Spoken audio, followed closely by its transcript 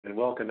and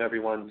welcome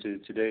everyone to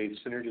today's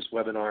Synergist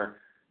webinar,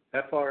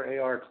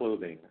 FR/AR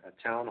Clothing,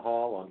 a town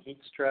hall on heat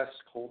stress,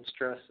 cold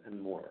stress,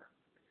 and more.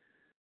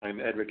 I'm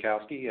Ed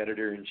Rakowski,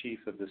 Editor-in-Chief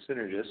of the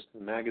Synergist,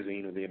 the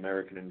magazine of the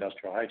American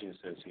Industrial Hygiene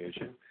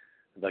Association.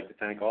 I'd like to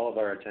thank all of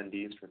our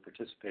attendees for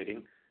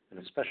participating, and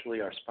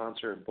especially our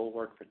sponsor,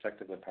 Bulwark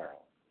Protective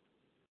Apparel.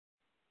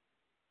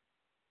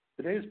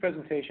 Today's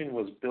presentation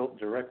was built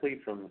directly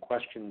from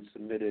questions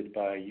submitted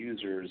by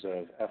users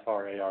of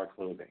FR/AR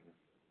Clothing.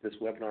 This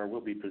webinar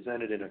will be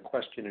presented in a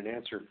question and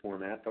answer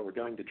format, but we're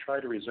going to try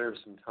to reserve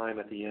some time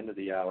at the end of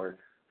the hour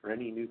for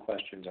any new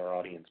questions our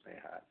audience may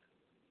have.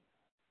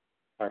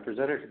 Our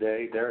presenter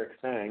today, Derek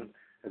Sang,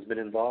 has been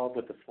involved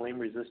with the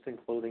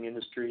flame-resistant clothing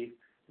industry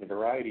in a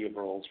variety of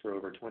roles for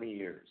over 20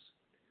 years.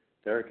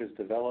 Derek has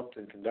developed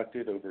and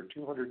conducted over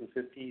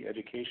 250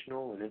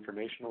 educational and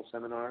informational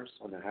seminars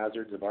on the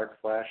hazards of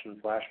arc flash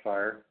and flash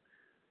fire.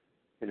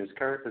 In his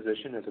current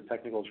position as a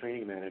technical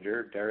training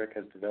manager, Derek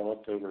has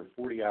developed over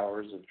 40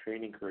 hours of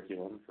training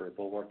curriculum for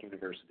Bulwark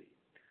University.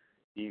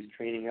 These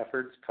training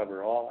efforts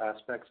cover all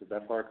aspects of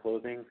FR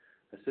clothing,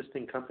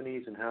 assisting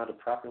companies in how to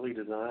properly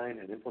design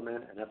and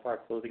implement an FR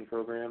clothing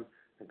program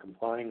and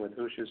complying with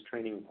OSHA's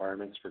training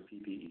requirements for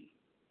PPE.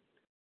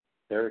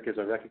 Derek is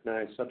a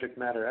recognized subject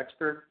matter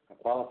expert, a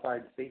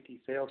qualified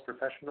safety sales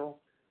professional,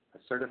 a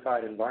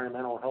certified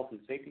environmental health and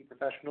safety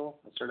professional,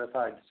 a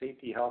certified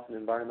safety, health, and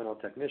environmental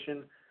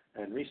technician,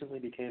 and recently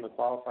became a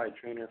qualified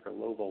trainer for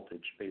low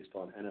voltage based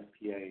on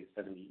NFPA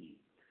 70E.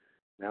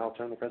 Now I'll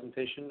turn the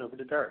presentation over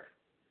to Derek.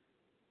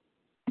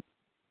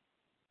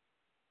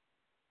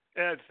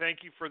 Ed,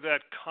 thank you for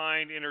that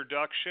kind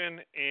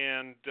introduction,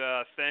 and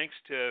thanks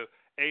to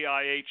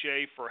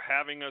AIHA for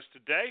having us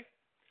today.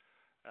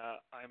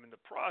 I'm in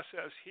the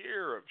process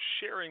here of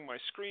sharing my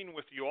screen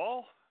with you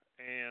all,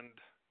 and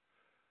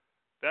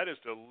that is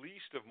the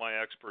least of my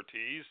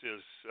expertise,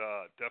 is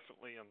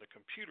definitely on the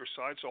computer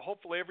side. So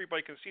hopefully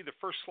everybody can see the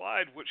first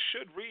slide, which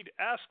should read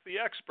Ask the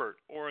Expert,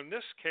 or in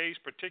this case,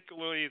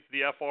 particularly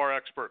the FR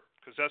expert,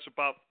 because that's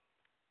about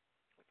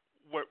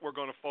what we're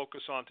going to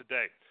focus on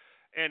today.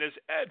 And as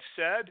Ed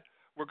said,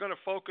 we're going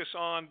to focus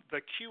on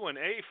the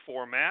Q&A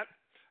format,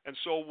 and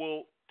so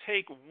we'll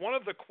take one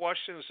of the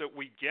questions that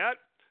we get,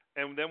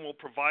 and then we'll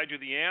provide you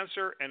the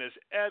answer. And as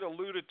Ed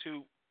alluded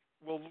to,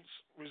 we'll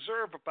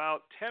reserve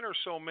about 10 or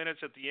so minutes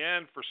at the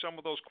end for some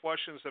of those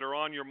questions that are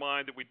on your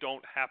mind that we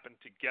don't happen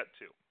to get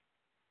to.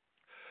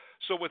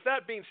 So with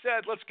that being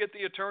said, let's get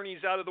the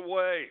attorneys out of the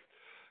way.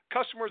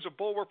 Customers of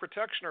Bulwark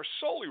Protection are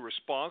solely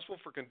responsible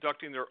for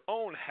conducting their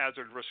own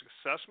hazard risk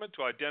assessment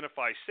to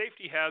identify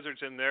safety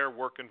hazards in their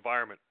work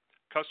environment.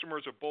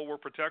 Customers of Bulwark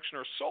Protection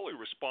are solely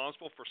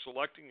responsible for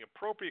selecting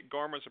appropriate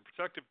garments and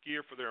protective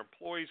gear for their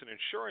employees and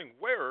ensuring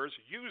wearers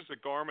use the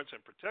garments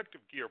and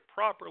protective gear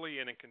properly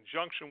and in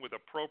conjunction with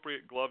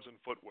appropriate gloves and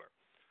footwear.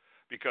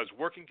 Because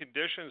working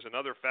conditions and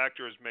other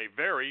factors may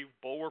vary,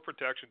 Bulwark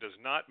Protection does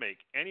not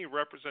make any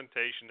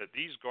representation that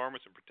these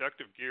garments and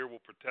protective gear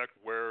will protect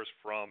wearers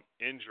from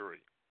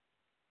injury.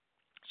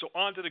 So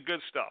on to the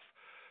good stuff.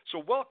 So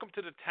welcome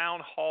to the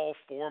town hall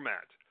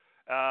format.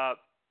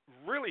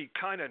 Really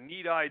kind of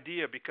neat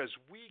idea, because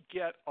we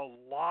get a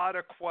lot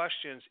of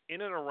questions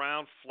in and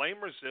around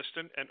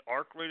flame-resistant and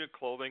arc-rated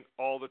clothing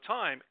all the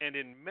time. And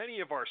in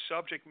many of our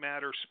subject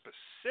matter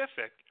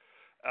specific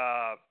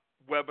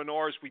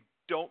webinars, we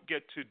don't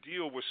get to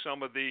deal with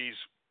some of these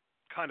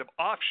kind of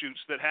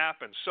offshoots that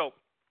happen. So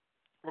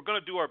we're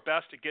going to do our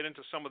best to get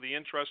into some of the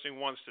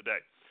interesting ones today.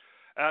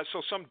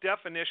 So some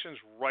definitions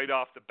right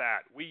off the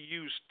bat. We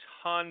use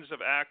tons of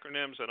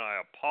acronyms, and I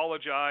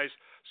apologize.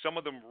 Some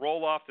of them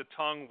roll off the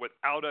tongue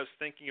without us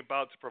thinking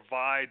about to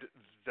provide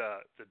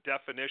the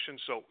definition.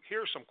 So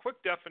here's some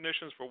quick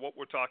definitions for what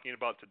we're talking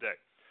about today.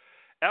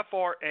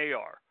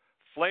 FR/AR,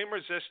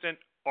 flame-resistant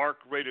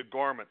arc-rated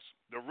garments.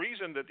 The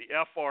reason that the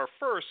FR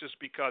first is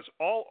because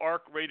all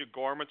arc-rated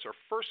garments are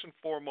first and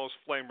foremost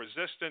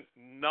flame-resistant.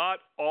 Not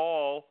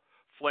all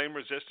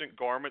flame-resistant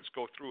garments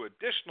go through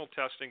additional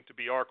testing to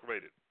be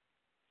arc-rated.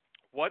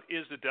 What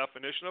is the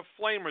definition of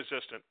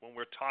flame-resistant when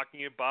we're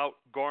talking about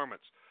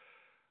garments?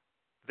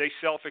 They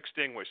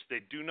self-extinguish. They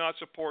do not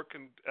support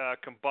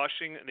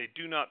combustion, and they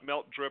do not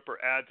melt, drip,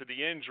 or add to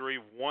the injury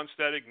once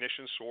that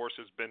ignition source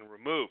has been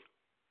removed.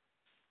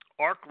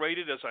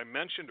 Arc-rated, as I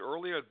mentioned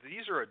earlier,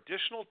 these are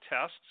additional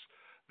tests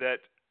that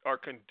are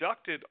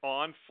conducted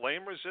on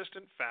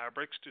flame-resistant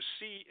fabrics to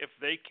see if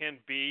they can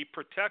be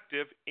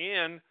protective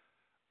in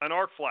an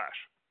arc flash.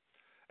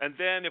 And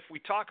then if we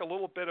talk a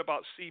little bit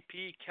about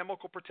CP,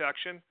 chemical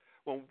protection,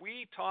 when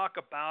we talk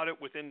about it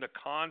within the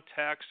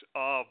context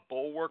of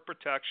Bulwark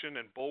Protection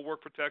and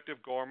Bulwark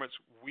Protective Garments,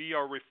 we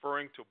are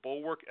referring to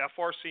Bulwark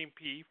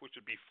FRCP, which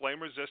would be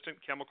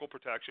flame-resistant chemical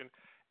protection,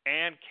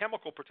 and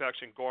chemical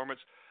protection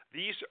garments.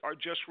 These are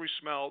just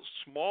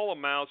small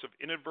amounts of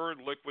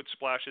inadvertent liquid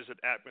splashes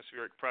at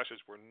atmospheric pressures.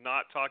 We're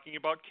not talking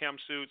about chem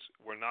suits.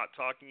 We're not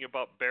talking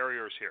about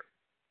barriers here.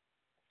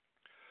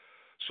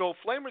 So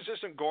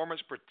flame-resistant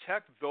garments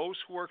protect those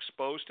who are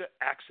exposed to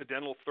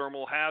accidental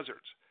thermal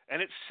hazards.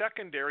 And it's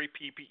secondary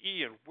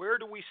PPE. And where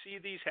do we see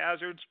these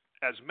hazards?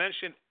 as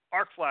mentioned,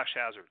 arc flash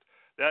hazard.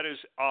 That is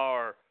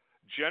our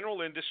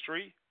general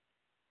industry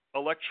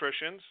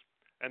electricians,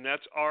 and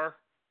that's our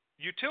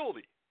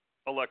utility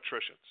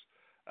electricians.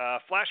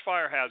 Flash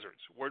fire hazards,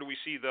 where do we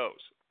see those?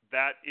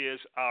 That is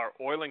our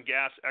oil and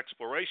gas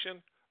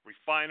exploration,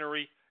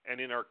 refinery, and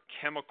in our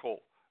chemical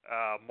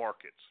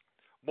markets.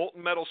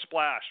 Molten metal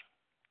splash.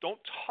 Don't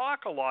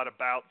talk a lot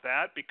about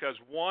that because,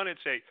 one,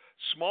 it's a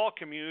small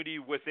community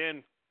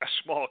within a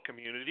small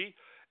community.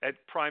 It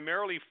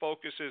primarily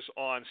focuses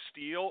on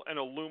steel and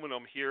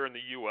aluminum here in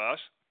the U.S.,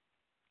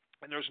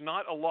 and there's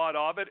not a lot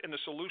of it, and the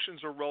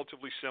solutions are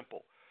relatively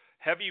simple.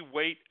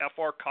 Heavyweight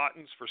FR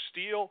cottons for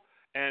steel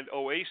and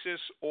Oasis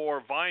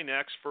or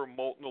Vinex for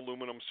molten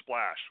aluminum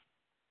splash.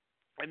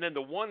 And then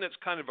the one that's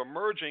kind of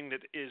emerging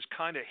that is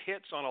kind of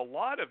hits on a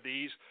lot of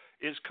these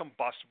is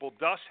combustible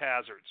dust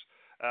hazards.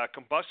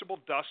 Combustible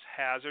dust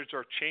hazards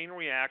are chain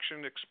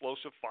reaction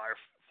explosive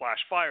flash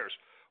fires,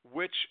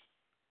 which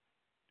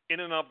in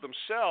and of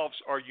themselves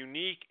are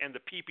unique, and the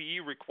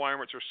PPE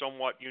requirements are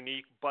somewhat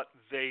unique, but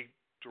they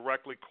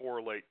directly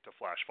correlate to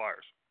flash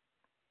fires.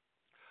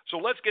 So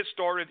let's get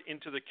started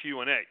into the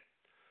Q&A.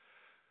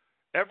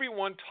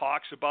 Everyone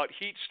talks about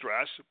heat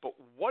stress, but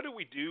what do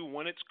we do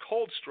when it's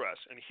cold stress?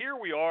 And here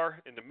we are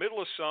in the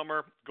middle of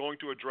summer going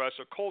to address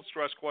a cold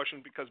stress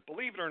question because,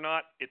 believe it or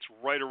not, it's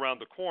right around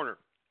the corner.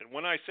 And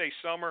when I say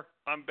summer,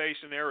 I'm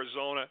based in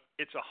Arizona.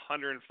 It's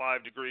 105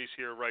 degrees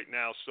here right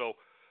now, so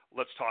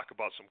let's talk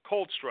about some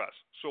cold stress.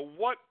 So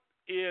what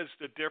is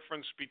the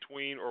difference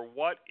between, or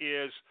what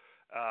is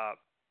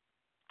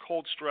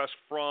cold stress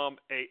from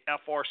a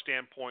FR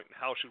standpoint, and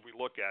how should we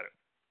look at it?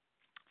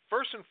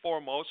 First and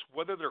foremost,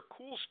 whether they're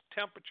cool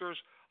temperatures,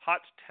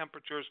 hot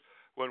temperatures,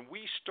 when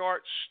we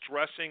start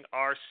stressing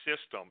our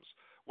systems,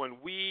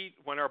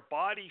 when our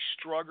body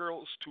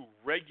struggles to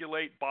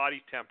regulate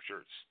body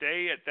temperature,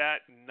 stay at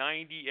that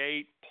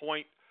 98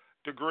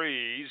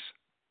 degrees,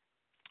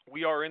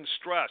 we are in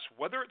stress,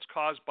 whether it's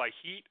caused by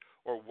heat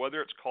or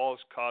whether it's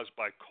caused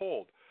by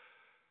cold.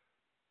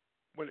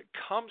 When it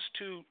comes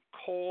to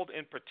cold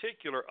in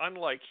particular,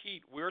 unlike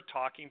heat, we're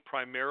talking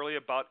primarily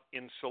about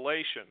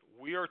insulation.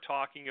 We are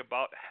talking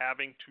about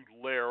having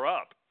to layer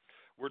up.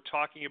 We're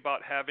talking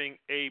about having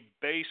a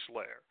base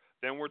layer.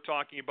 Then we're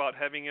talking about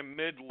having a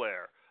mid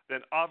layer. Then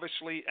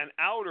obviously an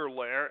outer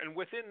layer. And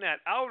within that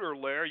outer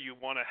layer, you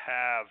want to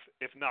have,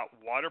 if not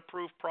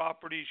waterproof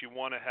properties, you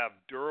want to have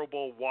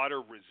durable water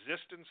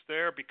resistance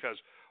there, because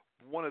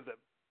one of the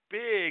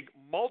big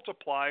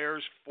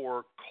multipliers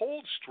for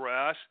cold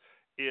stress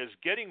is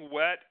getting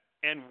wet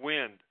and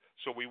wind.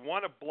 So we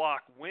want to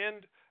block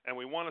wind and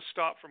we want to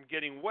stop from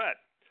getting wet.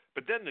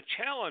 But then the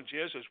challenge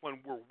is when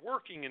we're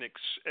working and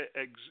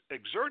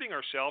exerting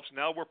ourselves,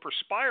 now we're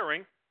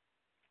perspiring.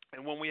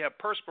 And when we have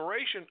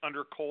perspiration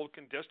under cold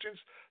conditions,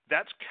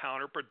 that's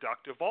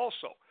counterproductive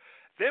also.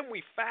 Then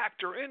we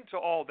factor into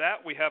all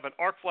that, we have an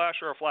arc flash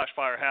or a flash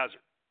fire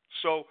hazard.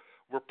 So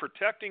we're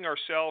protecting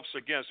ourselves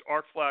against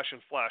arc flash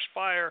and flash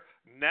fire.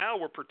 Now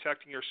we're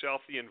protecting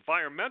ourselves. The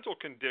environmental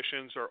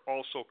conditions are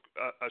also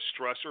a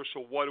stressor,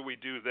 so what do we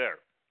do there?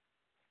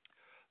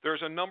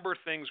 There's a number of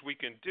things we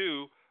can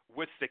do,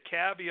 with the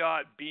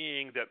caveat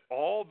being that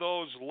all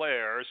those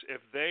layers,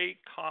 if they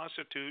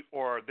constitute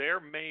or they're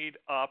made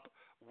up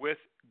with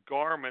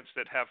garments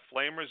that have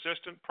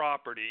flame-resistant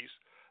properties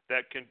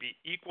that can be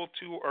equal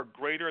to or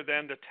greater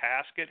than the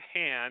task at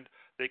hand,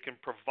 they can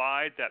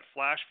provide that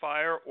flash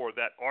fire or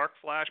that arc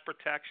flash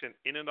protection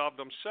in and of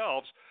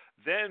themselves.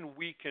 Then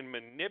we can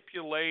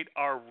manipulate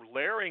our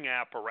layering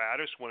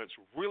apparatus when it's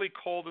really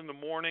cold in the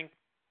morning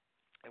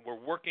and we're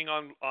working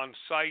on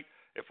site.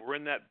 If we're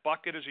in that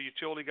bucket as a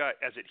utility guy,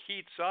 as it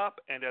heats up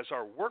and as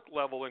our work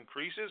level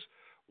increases,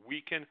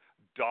 we can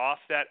doff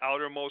that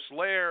outermost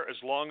layer as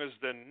long as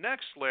the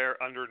next layer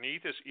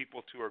underneath is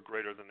equal to or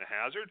greater than the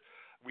hazard.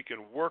 We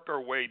can work our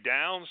way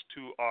down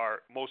to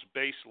our most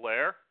base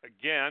layer,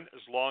 again,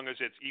 as long as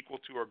it's equal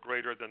to or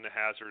greater than the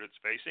hazard it's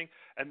facing.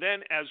 And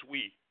then as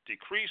we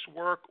decrease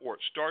work or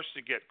it starts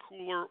to get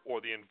cooler or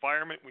the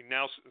environment, we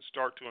now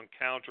start to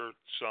encounter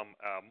some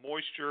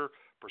moisture,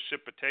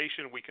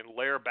 precipitation, we can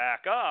layer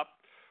back up.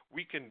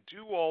 We can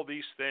do all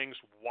these things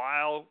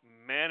while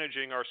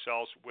managing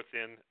ourselves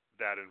within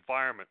that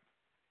environment.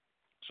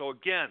 So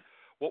again,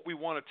 what we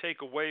want to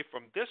take away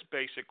from this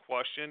basic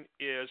question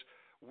is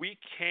we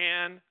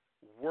can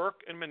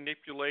work and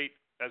manipulate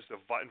as the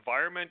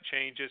environment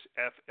changes.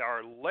 If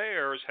our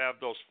layers have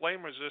those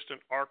flame-resistant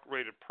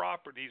arc-rated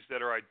properties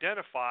that are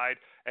identified,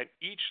 and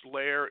each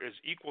layer is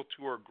equal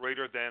to or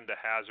greater than the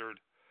hazard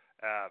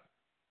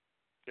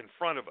in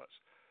front of us.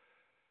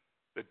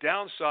 The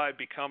downside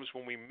becomes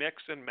when we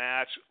mix and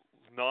match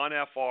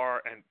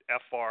non-FR and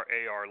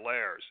FR-AR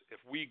layers. If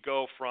we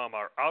go from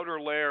our outer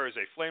layer is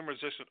a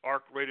flame-resistant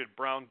arc-rated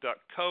brown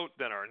duck coat,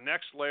 then our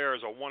next layer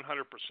is a 100%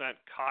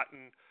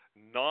 cotton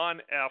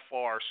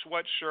non-FR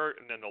sweatshirt,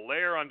 and then the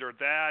layer under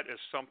that is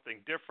something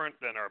different,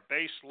 then our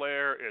base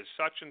layer is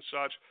such and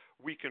such,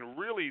 we can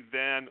really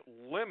then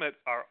limit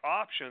our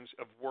options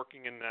of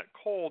working in that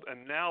cold,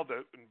 and now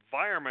the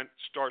environment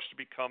starts to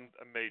become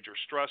a major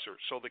stressor.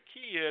 So the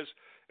key is,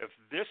 if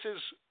this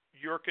is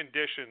your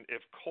condition,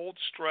 if cold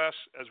stress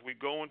as we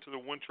go into the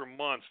winter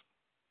months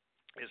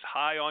is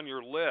high on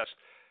your list,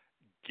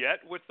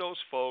 get with those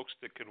folks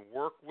that can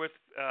work with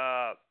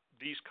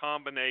these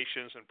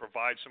combinations and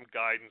provide some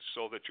guidance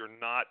so that you're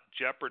not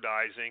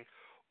jeopardizing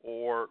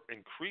or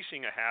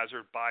increasing a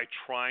hazard by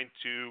trying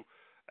to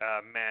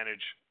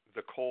manage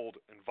the cold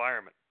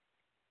environment.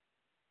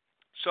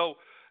 So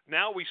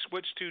now we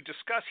switch to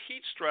discuss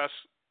heat stress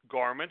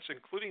garments,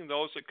 including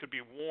those that could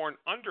be worn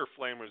under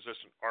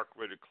flame-resistant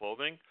arc-rated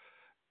clothing,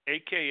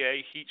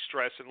 aka heat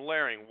stress and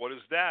layering. What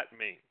does that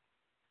mean?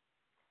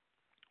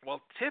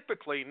 Well,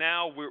 typically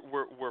now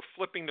we're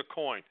flipping the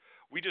coin.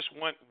 We just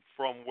went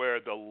from where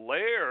the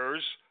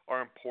layers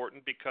are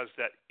important because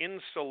that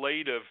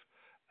insulative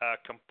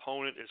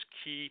component is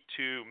key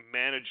to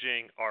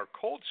managing our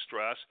cold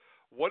stress.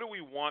 What do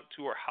we want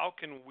to, or how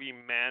can we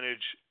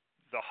manage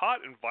the hot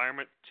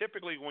environment,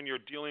 typically when you're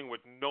dealing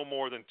with no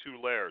more than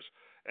 2 layers?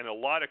 In a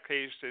lot of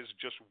cases,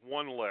 just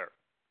 1 layer.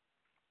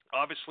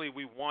 Obviously,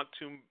 we want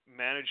to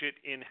manage it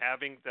in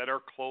having that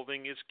our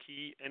clothing is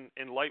key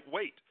and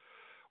lightweight.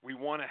 We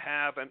want to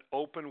have an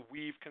open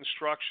weave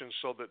construction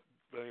so that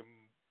the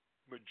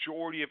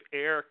majority of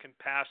air can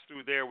pass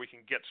through there. We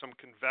can get some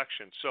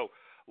convection. So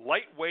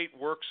lightweight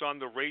works on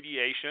the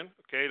radiation.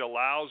 Okay, it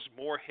allows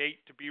more heat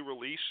to be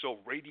released. So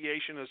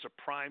radiation is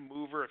a prime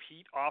mover of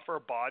heat off our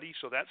body,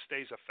 so that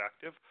stays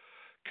effective.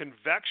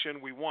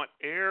 Convection, we want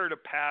air to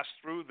pass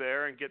through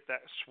there and get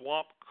that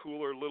swamp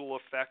cooler little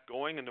effect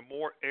going. And the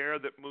more air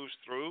that moves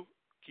through,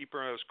 keep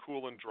it as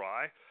cool and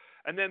dry.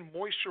 And then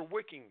moisture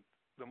wicking.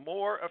 The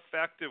more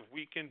effective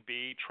we can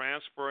be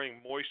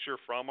transferring moisture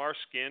from our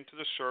skin to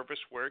the surface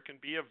where it can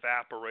be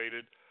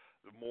evaporated,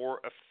 the more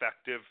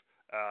effective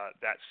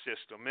that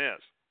system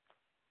is.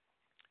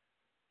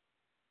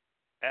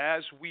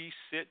 As we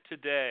sit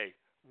today,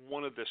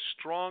 one of the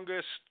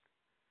strongest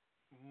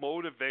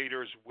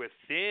motivators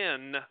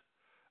within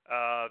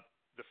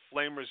the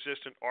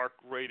flame-resistant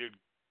arc-rated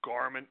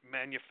garment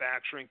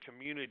manufacturing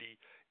community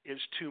is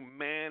to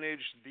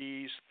manage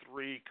these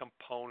 3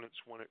 components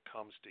when it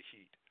comes to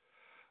heat.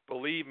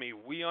 Believe me,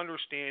 we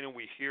understand and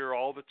we hear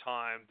all the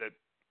time that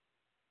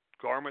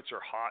garments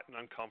are hot and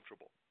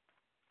uncomfortable.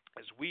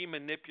 As we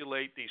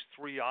manipulate these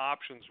 3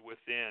 options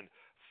within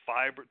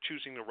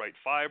choosing the right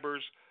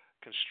fibers,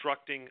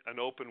 constructing an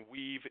open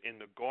weave in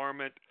the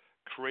garment,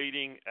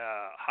 creating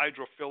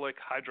hydrophilic,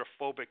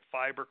 hydrophobic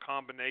fiber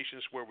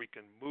combinations where we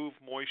can move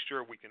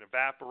moisture, we can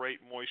evaporate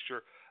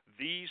moisture.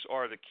 These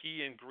are the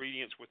key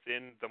ingredients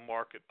within the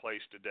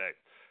marketplace today.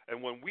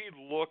 And when we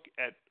look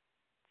at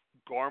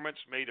garments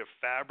made of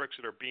fabrics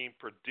that are being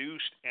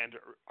produced and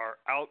are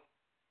out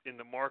in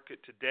the market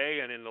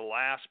today and in the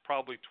last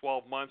probably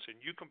 12 months, and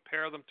you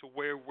compare them to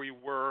where we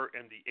were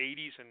in the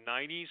 80s and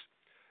 90s,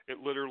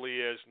 it literally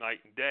is night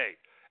and day.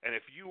 And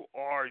if you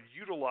are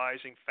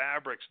utilizing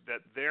fabrics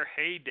that their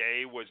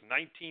heyday was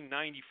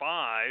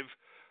 1995,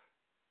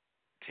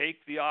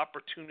 take the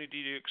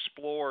opportunity to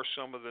explore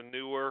some of the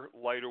newer,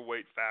 lighter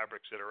weight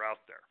fabrics that are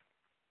out there.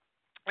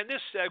 And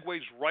this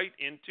segues right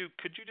into,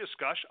 could you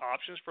discuss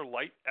options for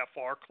light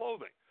FR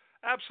clothing?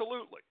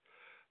 Absolutely.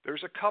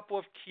 There's a couple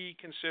of key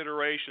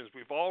considerations.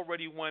 We've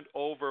already went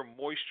over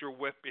moisture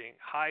whipping,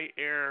 high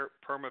air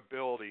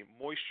permeability,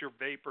 moisture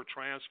vapor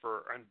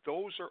transfer, and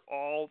those are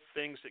all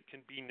things that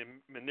can be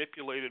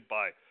manipulated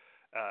by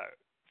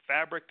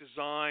fabric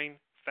design,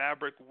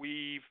 fabric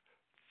weave,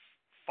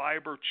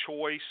 fiber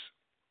choice.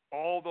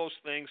 All those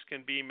things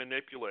can be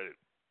manipulated.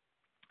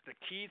 The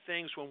key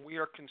things when we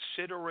are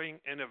considering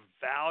and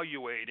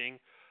evaluating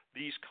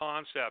these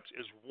concepts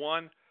is,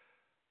 one,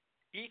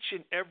 each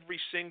and every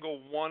single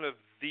one of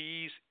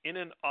these in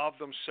and of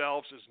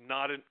themselves is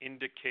not an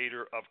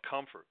indicator of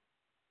comfort.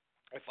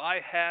 If I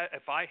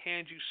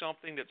hand you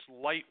something that's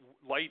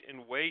light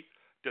in weight,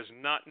 does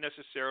not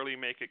necessarily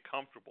make it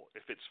comfortable.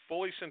 If it's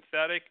fully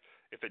synthetic,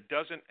 if it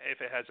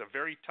has a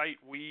very tight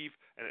weave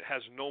and it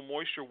has no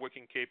moisture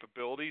wicking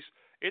capabilities,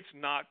 it's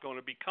not going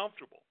to be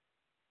comfortable.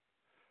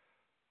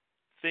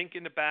 Think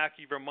in the back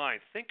of your mind.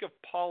 Think of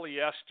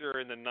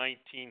polyester in the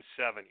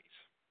 1970s.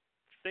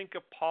 Think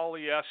of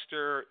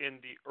polyester in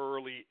the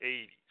early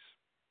 80s.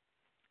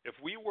 If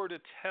we were to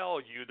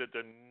tell you that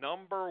the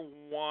number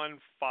 1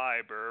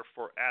 fiber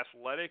for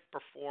athletic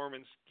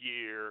performance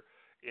gear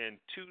in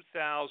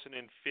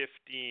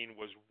 2015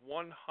 was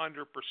 100%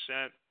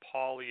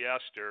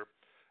 polyester,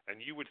 and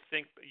you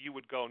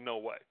would go, no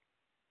way.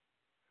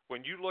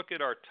 When you look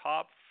at our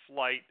top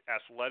flight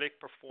athletic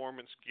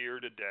performance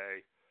gear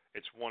today,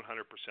 it's 100%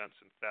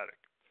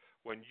 synthetic.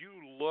 When you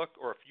look,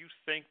 or if you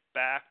think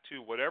back to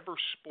whatever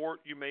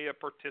sport you may have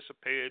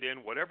participated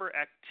in, whatever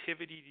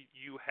activity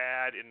you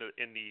had in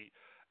the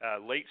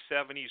late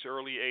 70s,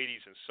 early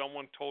 80s, and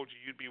someone told you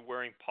you'd be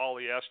wearing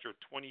polyester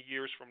 20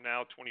 years from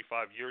now,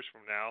 25 years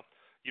from now,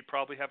 you'd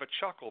probably have a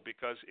chuckle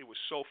because it was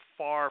so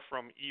far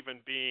from even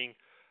being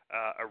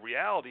a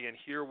reality, and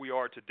here we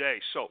are today.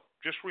 So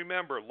just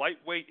remember,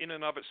 lightweight in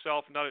and of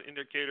itself, not an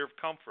indicator of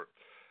comfort.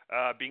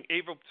 Being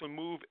able to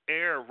move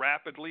air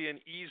rapidly and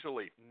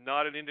easily,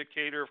 not an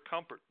indicator of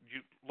comfort.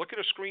 You look at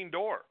a screen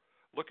door.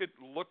 Look at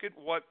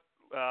what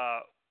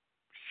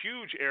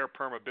huge air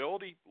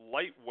permeability,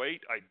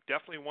 lightweight. I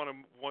definitely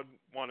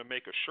want to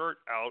make a shirt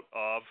out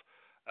of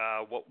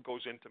what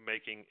goes into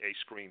making a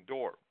screen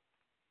door.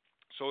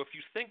 So if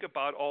you think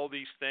about all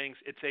these things,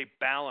 it's a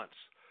balance.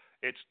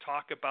 It's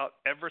talk about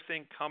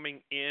everything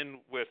coming in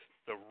with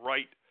the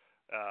right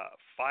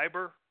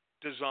fiber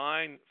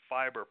design,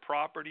 fiber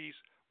properties,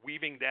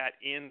 weaving that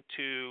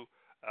into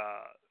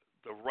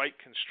the right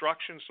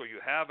construction so you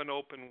have an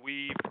open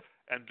weave,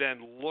 and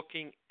then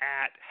looking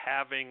at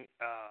having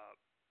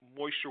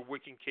moisture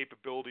wicking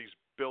capabilities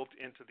built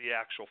into the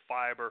actual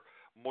fiber,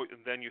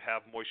 and then you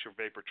have moisture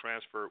vapor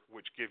transfer,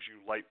 which gives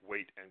you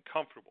lightweight and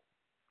comfortable.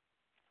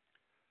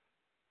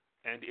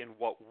 And in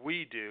what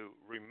we do,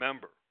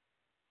 remember,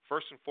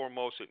 first and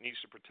foremost, it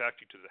needs to protect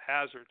you to the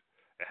hazard.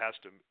 It has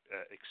to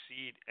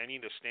exceed any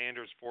of the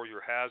standards for your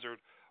hazard,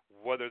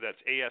 whether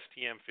that's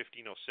ASTM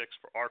 1506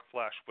 for arc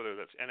flash, whether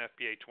that's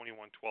NFPA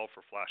 2112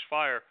 for flash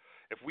fire.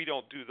 If we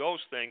don't do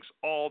those things,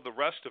 all the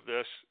rest of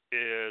this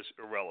is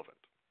irrelevant.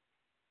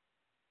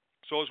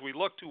 So as we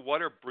look to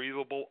what are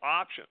breathable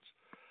options,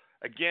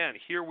 again,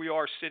 here we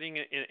are sitting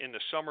in the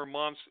summer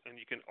months, and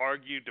you can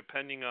argue,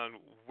 depending on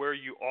where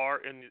you are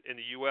in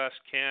the U.S.,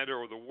 Canada,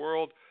 or the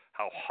world,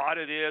 how hot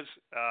it is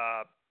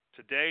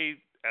today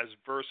as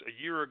versus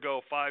a year ago,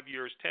 5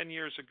 years, 10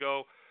 years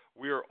ago.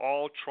 We are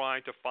all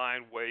trying to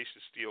find ways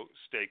to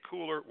stay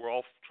cooler. We're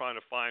all trying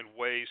to find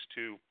ways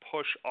to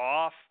push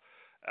off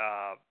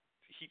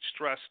heat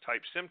stress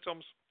type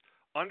symptoms.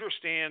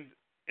 Understand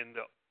in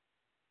the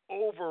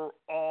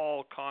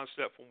overall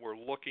concept when we're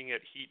looking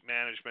at heat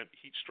management,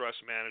 heat stress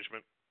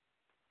management,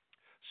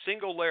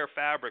 single layer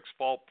fabrics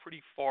fall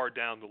pretty far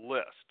down the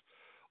list.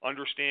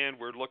 Understand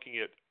we're looking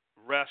at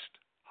rest,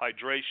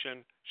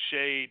 hydration,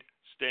 shade,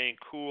 staying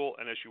cool,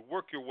 and as you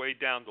work your way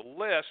down the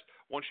list,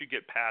 once you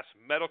get past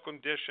medical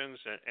conditions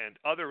and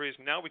other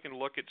reasons, now we can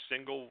look at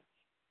single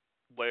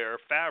layer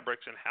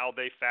fabrics and how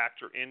they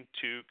factor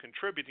into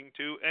contributing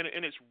to,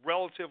 and it's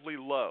relatively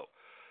low.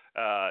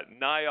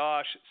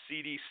 NIOSH,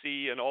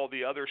 CDC, and all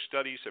the other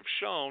studies have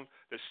shown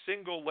that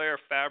single layer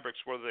fabrics,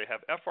 whether they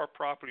have FR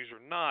properties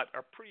or not,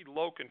 are pretty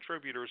low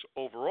contributors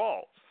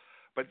overall.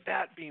 But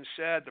that being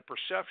said, the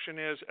perception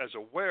is, as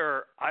a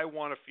wearer, I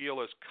want to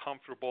feel as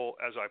comfortable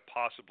as I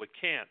possibly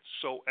can.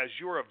 So as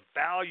you're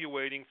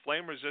evaluating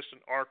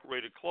flame-resistant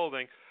arc-rated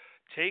clothing,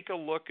 take a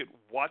look at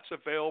what's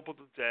available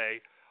today,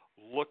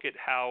 look at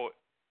how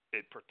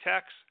it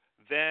protects,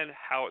 then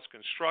how it's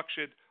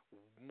constructed,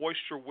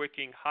 moisture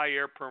wicking, high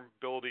air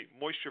permeability,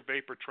 moisture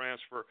vapor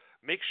transfer.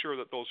 Make sure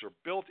that those are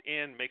built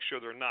in. Make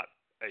sure they're not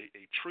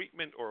a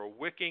treatment or a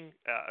wicking,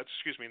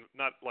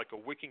 not like a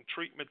wicking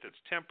treatment that's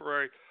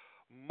temporary.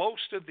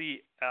 Most of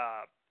the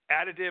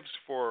additives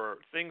for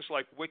things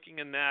like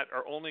wicking and that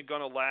are only going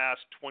to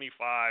last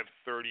 25,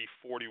 30,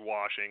 40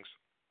 washings.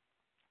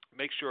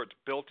 Make sure it's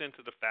built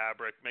into the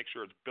fabric. Make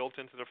sure it's built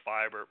into the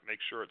fiber. Make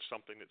sure it's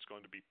something that's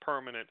going to be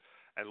permanent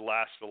and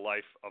last the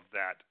life of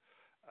that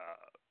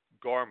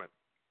garment.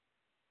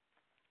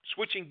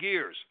 Switching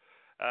gears,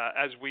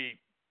 as we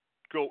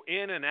go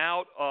in and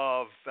out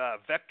of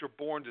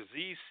vector-borne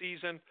disease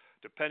season,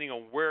 depending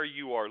on where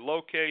you are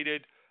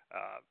located,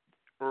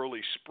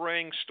 early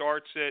spring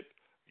starts it,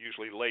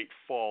 usually late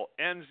fall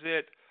ends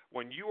it.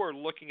 When you are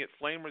looking at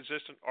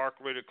flame-resistant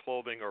arc-rated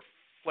clothing or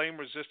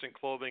flame-resistant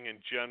clothing in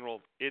general,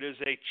 it is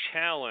a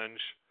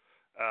challenge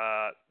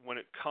when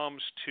it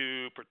comes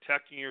to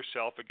protecting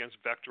yourself against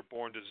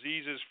vector-borne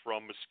diseases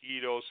from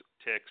mosquitoes,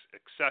 ticks,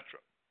 etc.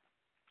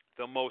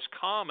 The most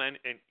common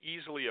and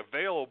easily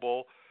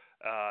available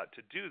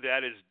to do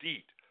that is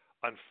DEET.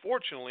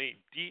 Unfortunately,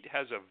 DEET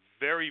has a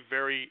very,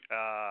 very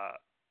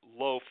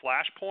low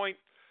flash point.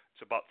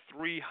 It's about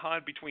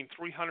between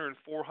 300 and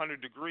 400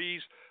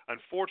 degrees.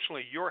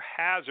 Unfortunately, your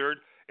hazard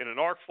in an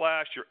arc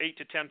flash, you're 8,000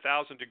 to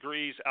 10,000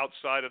 degrees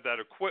outside of that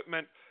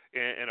equipment.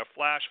 In a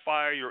flash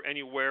fire, you're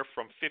anywhere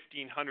from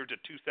 1,500 to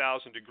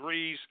 2,000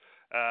 degrees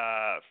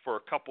for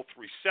a couple,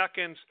 3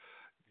 seconds.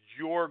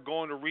 You're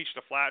going to reach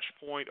the flash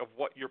point of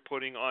what you're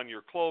putting on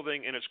your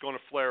clothing, and it's going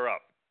to flare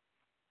up.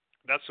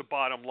 That's the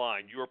bottom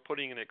line. You're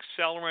putting an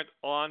accelerant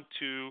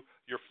onto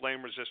your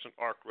flame-resistant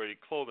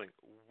arc-rated clothing.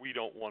 We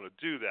don't want to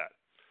do that.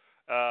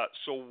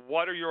 So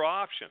what are your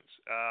options?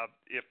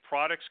 If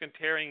products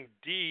containing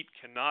DEET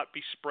cannot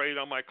be sprayed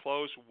on my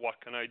clothes,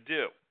 what can I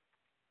do?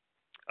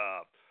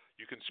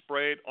 You can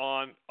spray it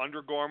on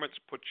undergarments,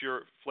 put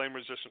your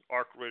flame-resistant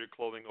arc-rated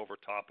clothing over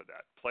top of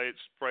that.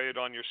 Spray it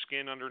on your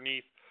skin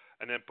underneath,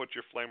 and then put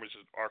your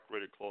flame-resistant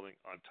arc-rated clothing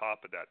on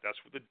top of that. That's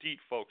what the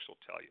DEET folks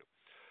will tell you.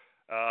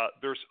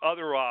 There's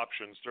other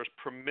options. There's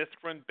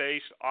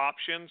permethrin-based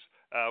options,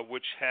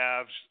 which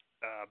have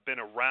been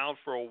around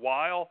for a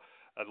while.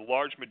 The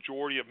large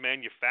majority of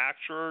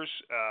manufacturers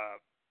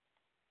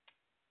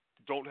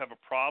don't have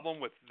a problem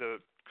with the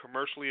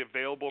commercially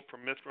available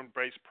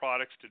permethrin-based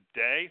products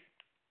today.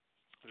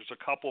 There's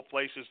a couple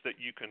places that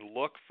you can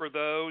look for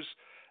those.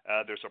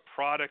 There's a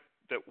product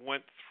that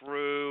went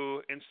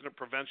through Incident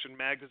Prevention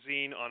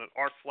Magazine on an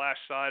arc flash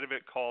side of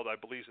it called, I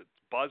believe it's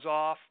Buzz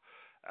Off.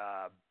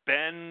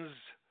 Ben's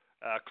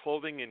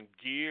Clothing and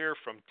Gear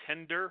from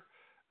Tender.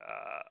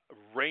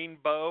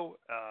 Rainbow,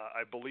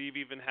 I believe,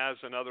 even has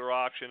another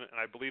option, and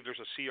I believe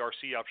there's a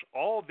CRC option.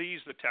 All of these,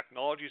 the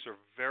technologies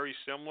are very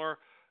similar.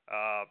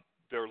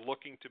 They're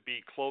looking to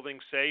be clothing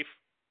safe.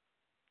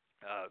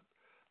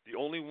 The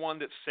only one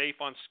that's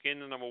safe on skin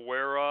that I'm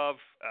aware of,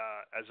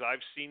 as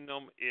I've seen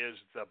them, is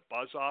the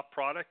Buzz Off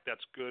product.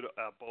 That's good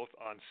both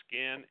on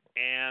skin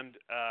and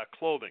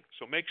clothing.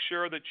 So make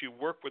sure that you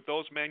work with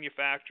those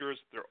manufacturers.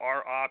 There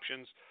are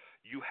options.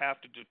 You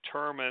have to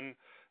determine,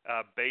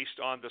 based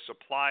on the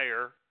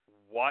supplier,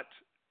 what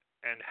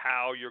and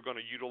how you're going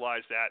to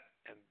utilize that,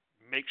 and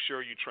make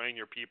sure you train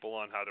your people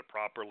on how to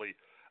properly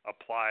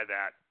apply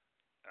that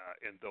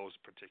in those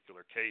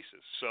particular cases.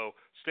 So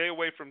stay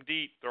away from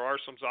DEET. There are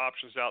some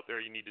options out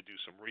there. You need to do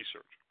some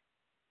research.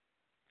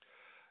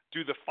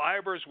 Do the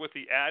fibers with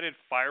the added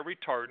fire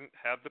retardant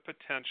have the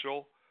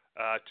potential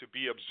to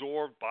be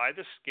absorbed by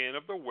the skin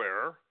of the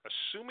wearer?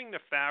 Assuming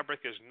the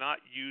fabric is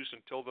not used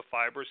until the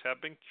fibers have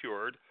been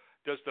cured,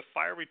 does the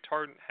fire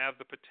retardant have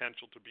the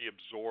potential to be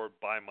absorbed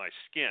by my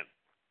skin?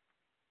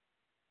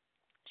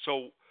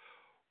 So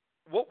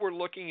what we're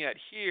looking at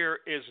here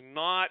is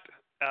not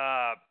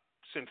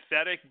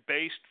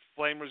synthetic-based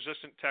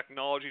flame-resistant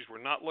technologies.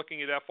 We're not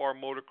looking at FR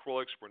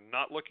Motocrylics. We're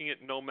not looking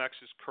at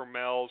Nomex's,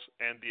 Kermels,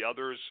 and the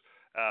others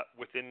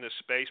within this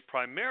space.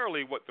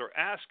 Primarily what they're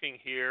asking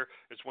here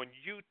is when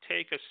you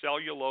take a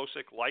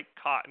cellulosic like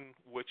cotton,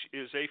 which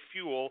is a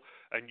fuel,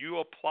 and you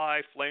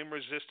apply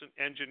flame-resistant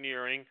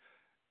engineering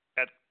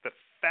at the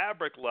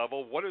fabric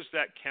level, what does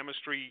that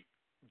chemistry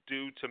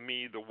do to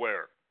me, the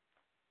wearer?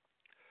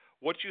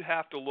 What you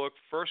have to look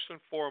first and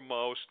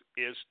foremost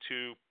is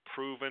to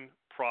proven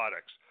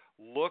products.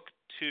 Look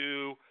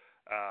to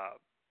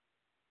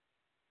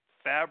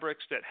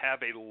fabrics that have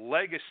a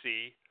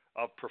legacy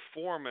of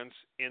performance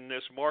in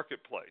this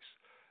marketplace.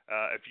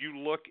 If you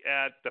look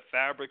at the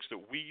fabrics that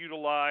we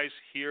utilize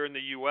here in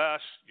the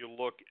U.S., you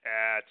look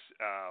at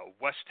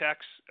Westex,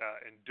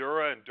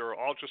 Endura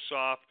Ultra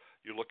Soft,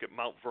 you look at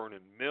Mount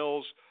Vernon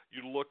Mills,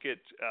 you look at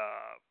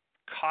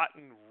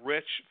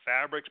cotton-rich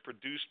fabrics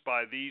produced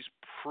by these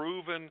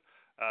proven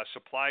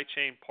supply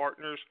chain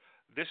partners,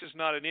 this is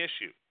not an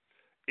issue.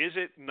 Is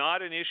it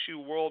not an issue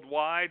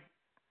worldwide?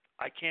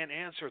 I can't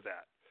answer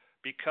that,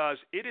 because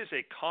it is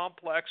a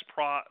complex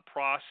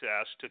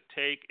process to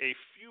take a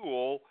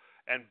fuel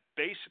and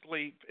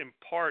basically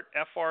impart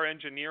FR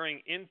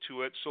engineering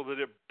into it so that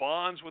it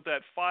bonds with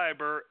that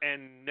fiber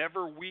and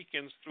never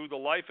weakens through the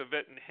life of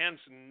it, and hence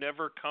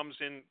never comes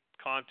in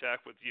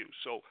contact with you.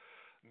 So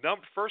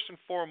first and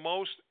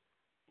foremost,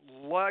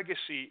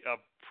 legacy of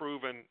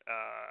proven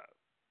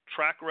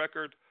track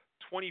record,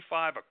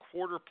 25, a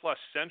quarter plus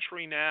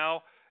century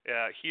now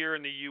here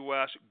in the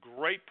U.S.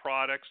 Great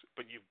products,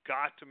 but you've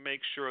got to make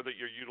sure that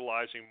you're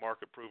utilizing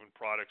market-proven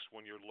products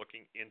when you're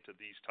looking into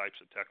these types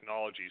of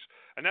technologies,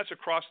 and that's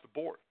across the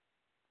board.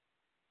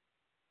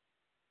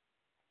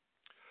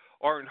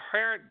 Are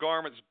inherent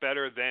garments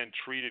better than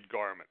treated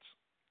garments?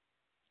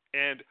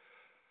 And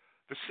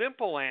the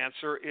simple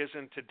answer is,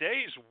 in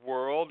today's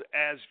world,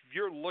 as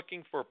you're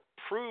looking for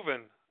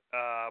proven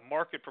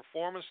market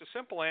performance, the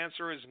simple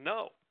answer is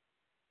no.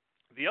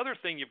 The other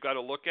thing you've got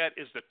to look at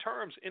is the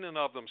terms in and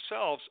of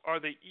themselves. Are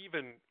they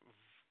even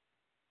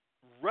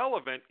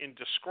relevant in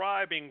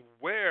describing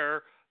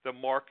where the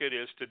market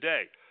is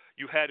today?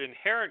 You had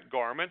inherent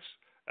garments,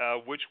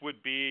 which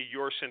would be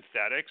your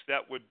synthetics.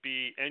 That would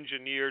be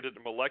engineered at the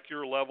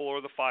molecular level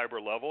or the fiber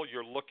level.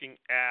 You're looking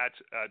at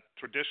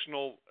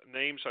traditional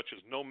names such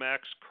as Nomex,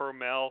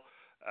 Kermel,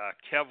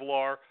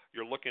 Kevlar.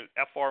 You're looking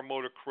at FR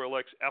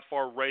Motocrylics,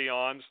 FR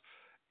Rayons.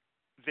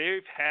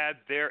 They've had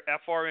their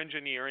FR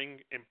engineering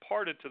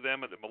imparted to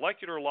them at the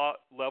molecular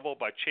level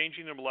by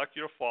changing the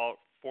molecular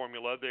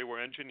formula. They were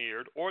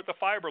engineered, or at the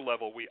fiber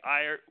level, we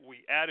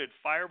added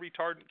fire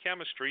retardant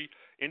chemistry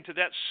into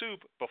that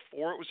soup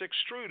before it was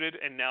extruded,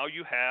 and now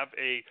you have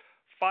a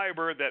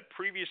fiber that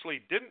previously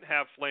didn't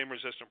have flame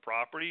resistant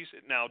properties.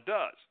 It now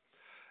does.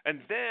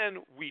 And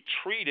then we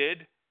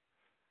treated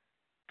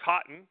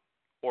cotton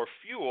or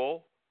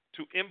fuel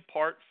to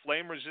impart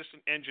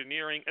flame-resistant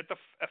engineering at the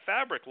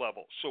fabric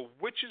level. So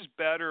which is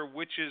better,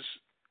 which is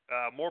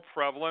more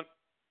prevalent?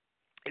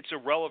 It's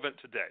irrelevant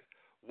today.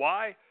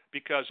 Why?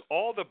 Because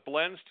all the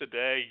blends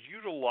today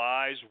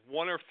utilize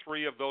one or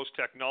three of those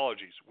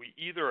technologies. We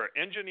either are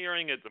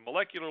engineering at the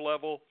molecular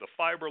level, the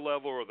fiber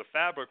level, or the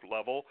fabric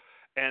level,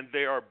 and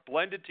they are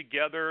blended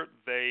together.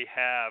 They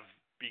have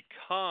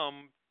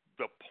become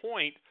the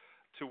point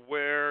to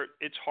where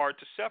it's hard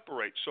to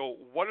separate. So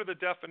what are the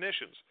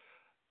definitions?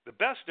 The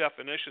best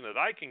definition that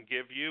I can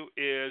give you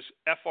is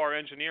FR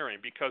engineering,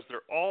 because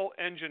they're all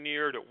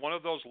engineered at one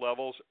of those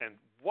levels, and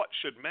what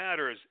should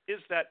matter is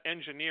that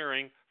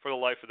engineering for the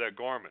life of that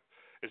garment?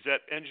 Is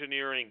that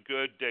engineering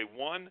good day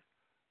one,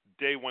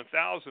 day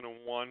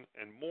 1001,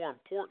 and more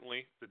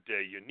importantly, the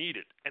day you need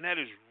it? And that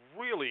is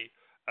really,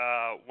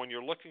 when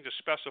you're looking to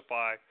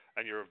specify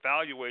and you're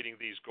evaluating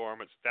these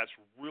garments, that's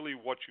really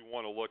what you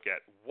want to look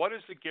at. What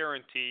is the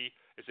guarantee?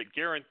 Is it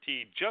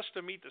guaranteed just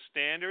to meet the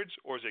standards,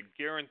 or is it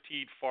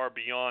guaranteed far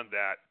beyond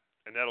that?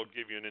 And that'll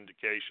give you an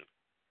indication.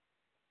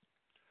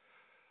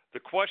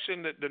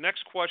 The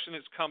next question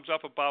that comes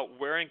up about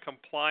wearing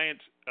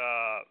compliant,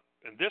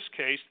 in this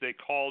case, they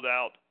called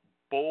out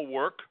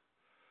Bulwark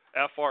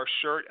FR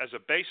shirt as a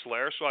base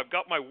layer. So I've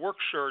got my work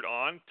shirt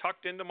on,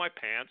 tucked into my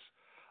pants.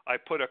 I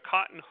put a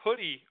cotton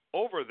hoodie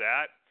over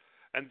that,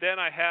 and then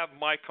I have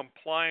my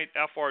compliant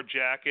FR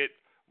jacket,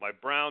 my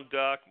brown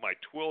duck, my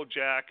twill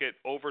jacket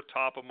over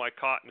top of my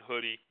cotton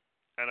hoodie,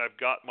 and I've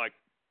got my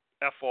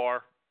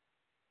FR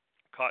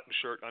cotton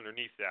shirt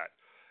underneath that.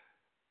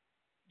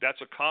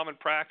 That's a common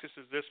practice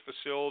at this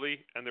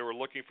facility, and they were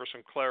looking for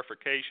some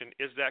clarification.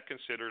 Is that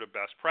considered a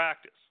best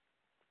practice?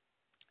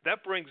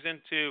 That brings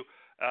into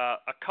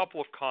a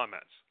couple of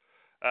comments.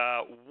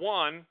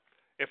 One,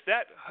 if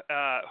that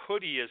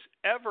hoodie is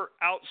ever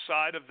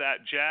outside of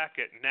that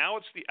jacket, now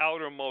it's the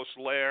outermost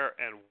layer,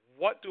 and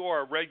what do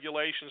our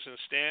regulations and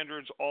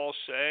standards all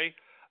say?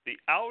 The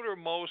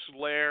outermost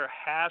layer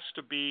has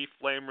to be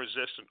flame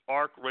resistant,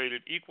 arc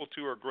rated, equal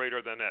to or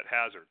greater than that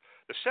hazard.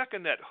 The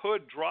second that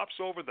hood drops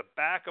over the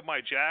back of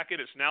my jacket,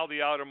 it's now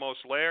the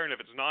outermost layer, and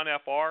if it's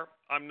non-FR,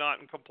 I'm not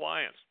in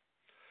compliance.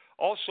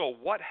 Also,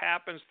 what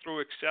happens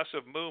through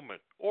excessive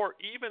movement? Or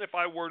even if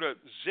I were to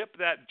zip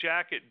that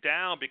jacket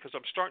down because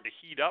I'm starting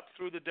to heat up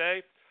through the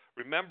day,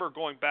 remember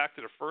going back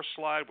to the first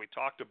slide, we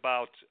talked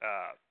about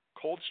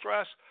cold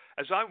stress.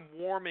 As I'm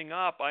warming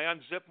up, I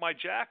unzip my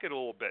jacket a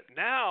little bit.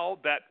 Now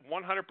that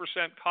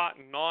 100%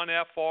 cotton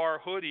non-FR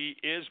hoodie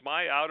is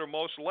my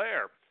outermost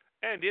layer,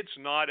 and it's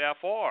not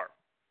FR.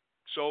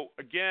 So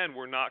again,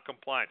 we're not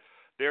compliant.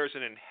 There's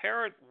an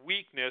inherent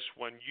weakness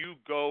when you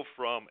go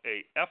from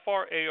a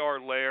FR-AR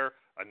layer,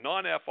 a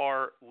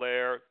non-FR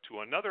layer, to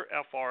another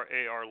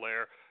FR-AR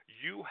layer.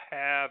 You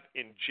have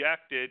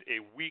injected a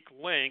weak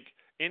link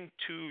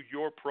into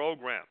your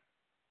program,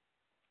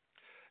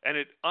 and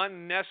it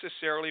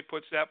unnecessarily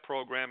puts that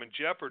program in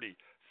jeopardy.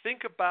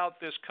 Think about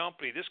this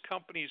company. This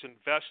company's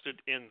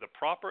invested in the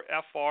proper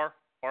FR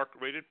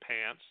arc-rated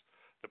pants,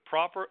 the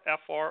proper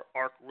FR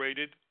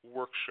arc-rated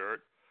work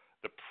shirt,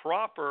 the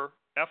proper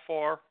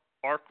FR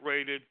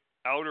arc-rated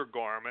outer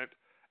garment,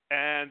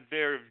 and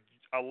they're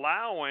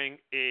allowing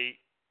a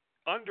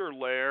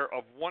underlayer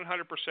of 100%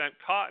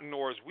 cotton,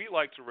 or as we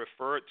like to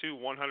refer it to,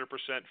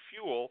 100%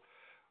 fuel.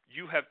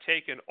 You have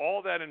taken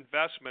all that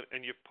investment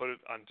and you've put it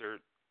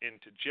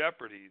into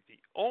jeopardy. The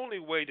only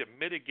way to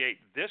mitigate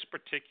this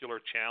particular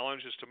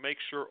challenge is to make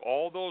sure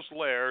all those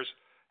layers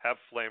have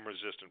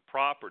flame-resistant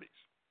properties.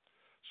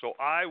 So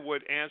I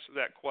would answer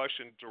that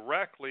question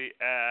directly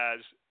as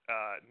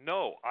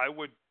no. I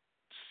would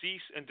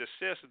cease and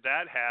desist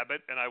that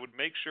habit, and I would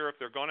make sure if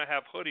they're going to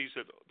have hoodies,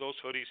 that those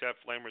hoodies have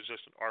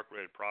flame-resistant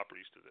arc-rated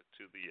properties to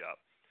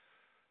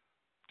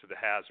the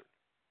hazard.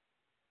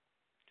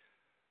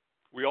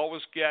 We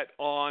always get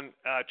on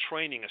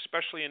training,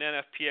 especially in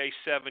NFPA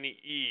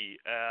 70E.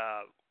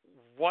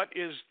 What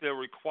is the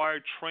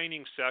required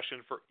training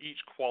session for each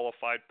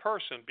qualified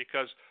person?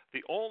 Because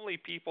the only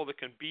people that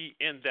can be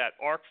in that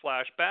arc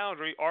flash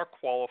boundary are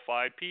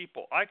qualified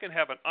people. I can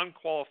have an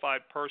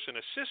unqualified person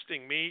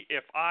assisting me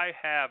if I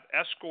have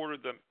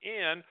escorted them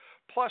in,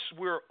 plus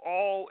we're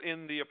all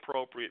in the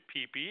appropriate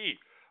PPE.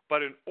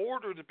 But in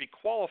order to be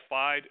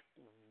qualified,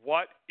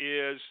 what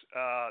is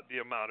the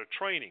amount of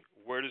training?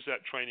 Where does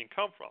that training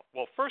come from?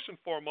 Well, first and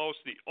foremost,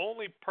 the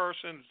only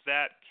person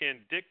that can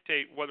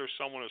dictate whether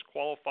someone is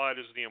qualified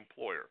is the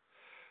employer.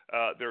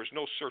 There's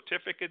no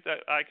certificate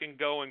that I can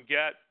go and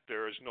get.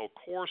 There is no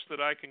course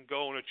that I can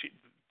go and achieve.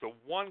 The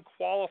one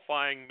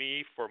qualifying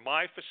me for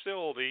my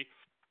facility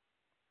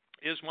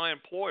is my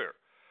employer.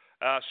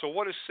 So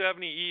what does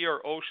 70E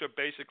or OSHA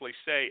basically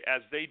say,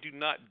 as they do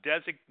not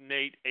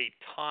designate a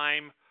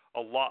time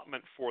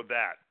allotment for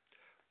that?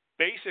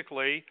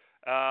 Basically,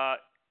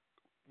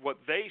 what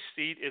they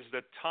see is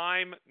the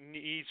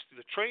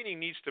training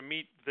needs to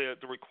meet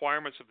the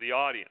requirements of the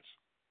audience.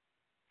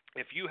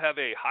 If you have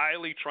a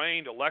highly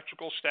trained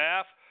electrical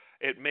staff,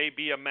 it may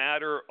be a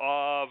matter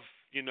of,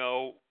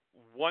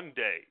 1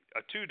 day,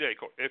 a 2-day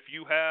course. If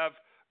you have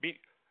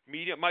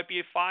media, it might be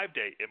a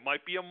 5-day, it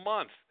might be a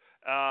month.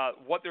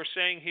 What they're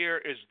saying here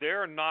is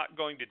they're not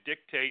going to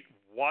dictate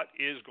what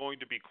is going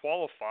to be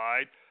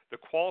qualified. The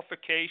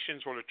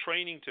qualifications or the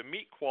training to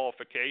meet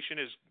qualification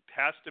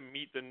has to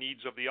meet the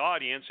needs of the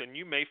audience, and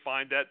you may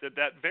find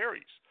that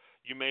varies.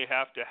 You may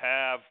have to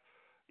have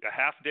a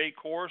half-day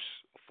course,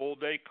 a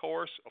full-day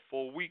course, a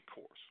full-week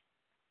course.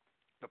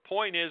 The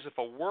point is, if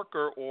a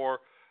worker or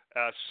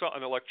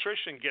an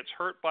electrician gets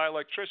hurt by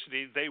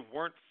electricity, they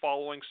weren't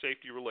following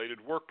safety-related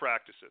work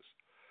practices.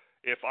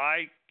 If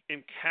I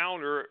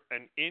encounter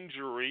an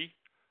injury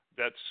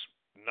that's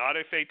not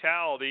a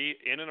fatality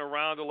in and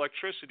around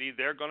electricity,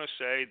 they're going to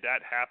say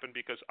that happened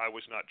because I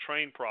was not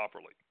trained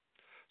properly.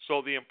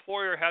 So the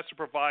employer has to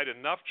provide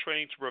enough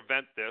training to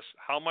prevent this.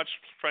 How much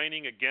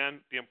training, again,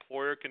 the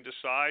employer can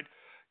decide.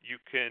 You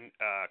can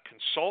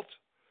consult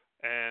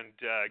and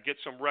get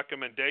some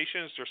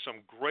recommendations. There's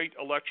some great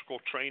electrical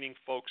training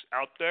folks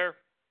out there.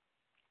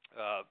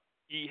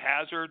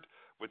 E-Hazard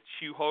with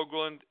Hugh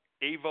Hoagland,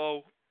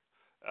 AVO,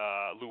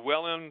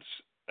 Llewellyn's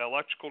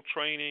electrical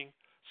training,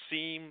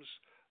 Seams.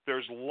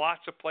 There's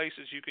lots of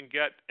places you can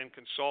get and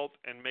consult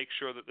and make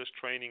sure that this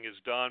training is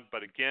done.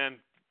 But again,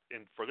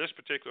 for this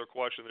particular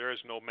question, there is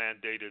no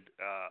mandated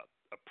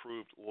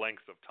approved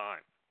length of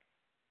time.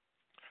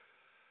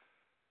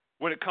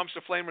 When it comes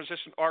to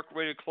flame-resistant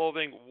arc-rated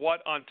clothing, what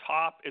on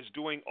top is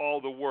doing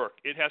all the work?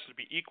 It has to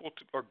be equal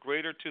to or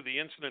greater to the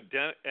incident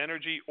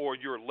energy, or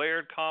your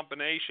layered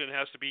combination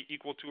has to be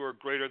equal to or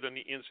greater than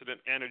the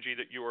incident energy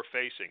that you are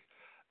facing.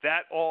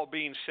 That all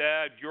being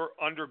said, your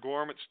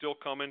undergarments still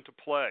come into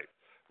play.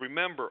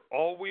 Remember,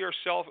 all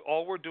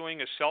we're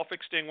doing is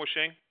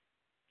self-extinguishing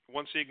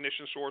once the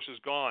ignition source is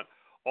gone.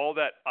 All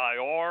that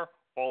IR,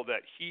 all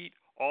that heat,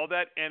 all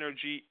that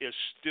energy is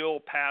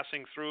still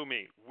passing through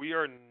me. We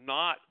are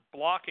not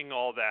blocking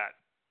all that.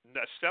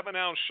 The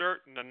 7-ounce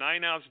shirt and the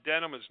 9-ounce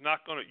denim is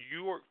not going to,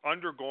 your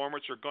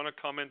undergarments are going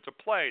to come into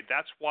play.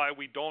 That's why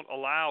we don't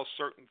allow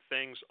certain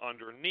things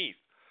underneath.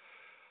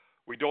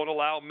 We don't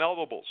allow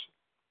meltables.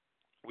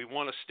 We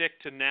want to stick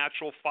to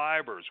natural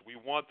fibers. We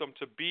want them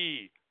to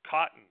be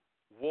cotton,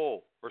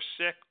 wool, or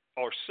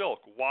silk.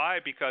 Why?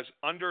 Because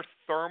under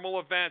thermal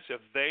events,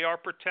 if they are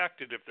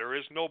protected, if there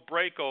is no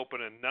break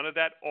open and none of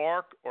that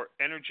arc or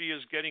energy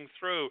is getting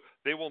through,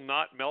 they will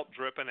not melt,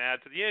 drip, and add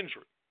to the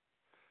injury.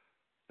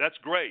 That's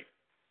great.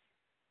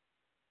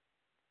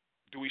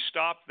 Do we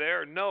stop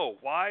there? No.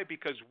 Why?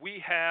 Because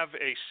we have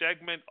a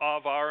segment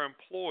of our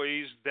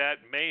employees that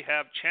may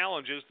have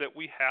challenges that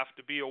we have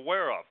to be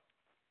aware of.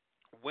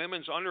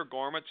 Women's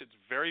undergarments, it's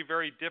very,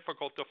 very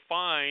difficult to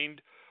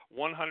find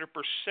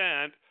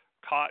 100%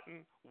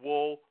 cotton,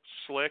 wool,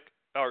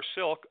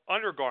 silk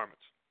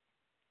undergarments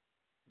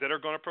that are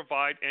going to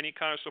provide any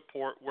kind of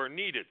support where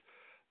needed.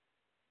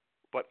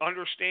 But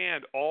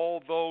understand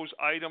all those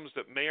items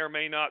that may or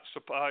may not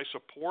supply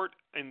support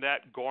in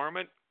that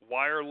garment,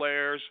 wire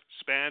layers,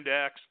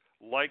 spandex,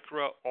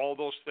 lycra, all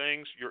those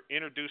things, you're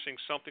introducing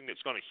something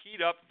that's going to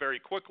heat up very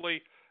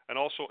quickly and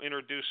also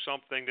introduce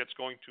something that's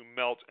going to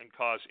melt and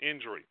cause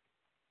injury.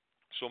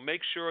 So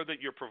make sure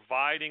that you're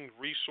providing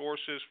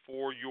resources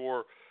for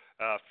your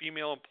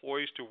female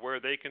employees to where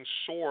they can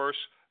source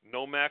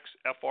Nomex,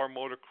 FR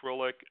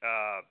Motocrylic,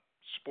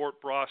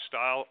 sport bra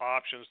style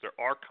options. There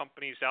are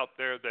companies out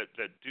there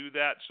that do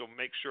that, so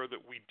make sure that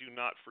we do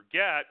not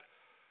forget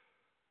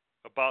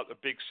about a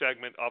big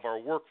segment of our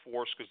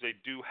workforce because they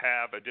do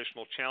have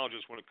additional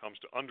challenges when it comes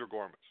to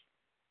undergarments.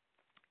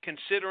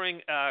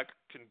 Considering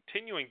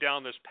continuing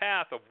down this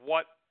path of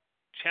what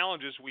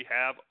challenges we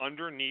have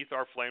underneath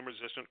our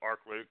flame-resistant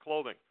arc-rated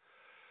clothing.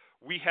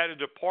 We had a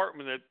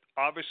department that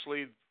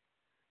obviously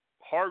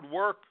hard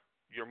work,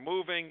 you're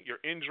moving,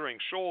 you're injuring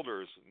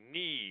shoulders,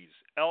 knees,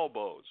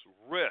 elbows,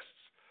 wrists.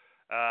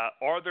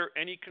 Are there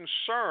any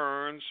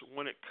concerns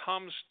when it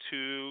comes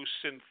to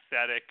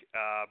synthetic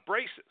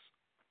braces?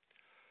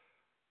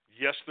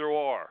 Yes, there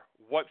are.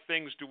 What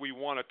things do we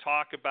want to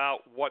talk about?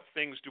 What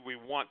things do we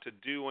want to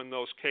do in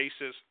those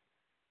cases?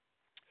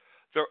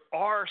 There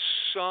are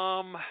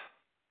some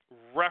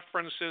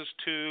references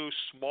to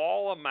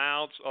small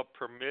amounts of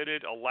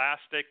permitted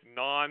elastic,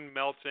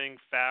 non-melting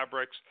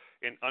fabrics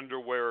in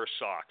underwear or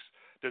socks.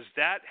 Does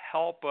that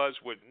help us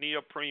with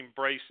neoprene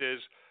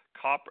braces,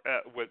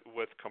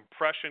 with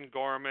compression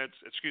garments,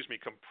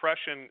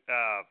 compression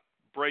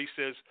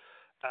braces?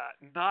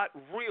 Not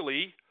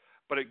really,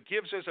 but it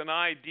gives us an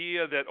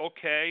idea that,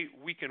 okay,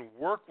 we can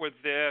work with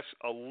this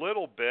a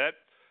little bit.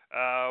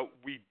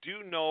 We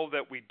do know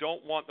that we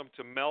don't want them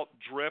to melt,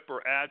 drip,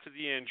 or add to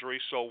the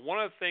injury. So one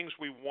of the things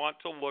we want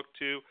to look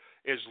to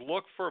is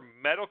look for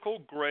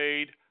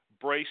medical-grade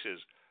braces.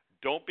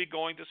 Don't be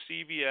going to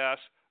CVS.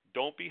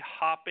 Don't be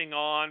hopping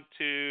on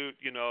to,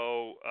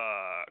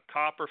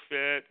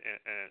 Copperfit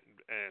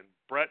and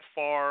Brett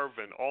Favre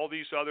and all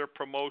these other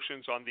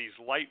promotions on these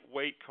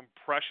lightweight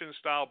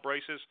compression-style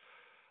braces.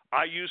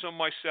 I use them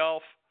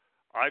myself.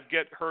 I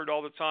get hurt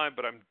all the time,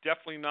 but I'm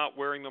definitely not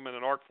wearing them in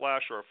an arc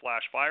flash or a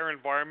flash fire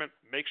environment.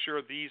 Make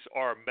sure these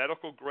are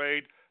medical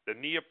grade. The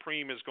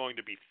neoprene is going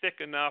to be thick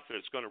enough that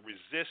it's going to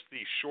resist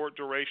these short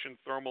duration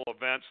thermal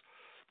events.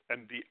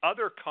 And the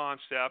other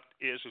concept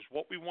is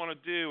what we want to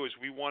do is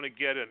we want to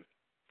get a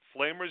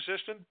flame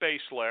resistant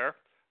base layer,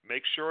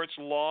 make sure it's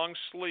long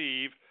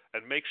sleeve,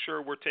 and make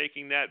sure we're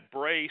taking that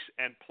brace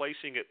and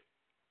placing it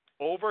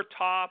over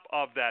top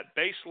of that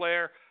base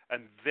layer,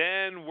 and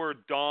then we're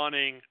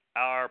donning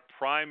our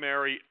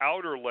primary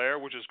outer layer,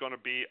 which is going to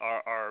be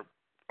our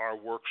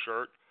work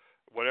shirt,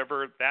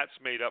 whatever that's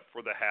made up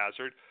for the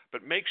hazard.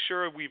 But make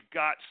sure we've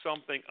got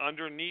something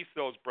underneath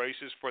those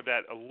braces for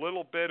that a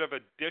little bit of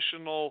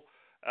additional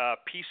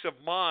peace of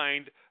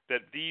mind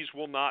that these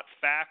will not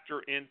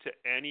factor into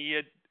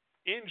any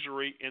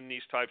injury in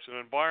these types of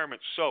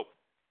environments. So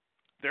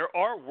there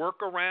are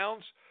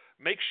workarounds.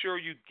 Make sure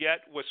you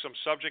get with some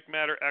subject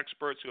matter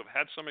experts who have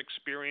had some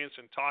experience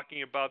in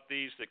talking about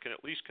these that can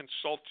at least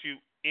consult you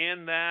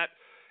in that.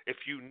 If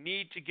you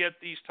need to get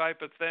these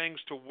type of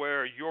things to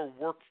where your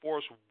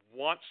workforce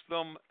wants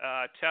them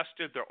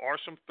tested, there are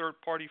some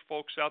third-party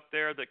folks out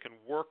there that can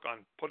work on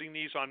putting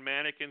these on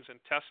mannequins and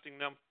testing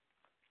them.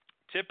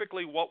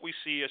 Typically what we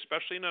see,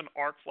 especially in an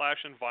arc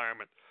flash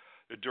environment,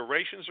 the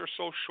durations are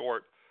so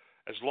short,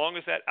 as long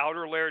as that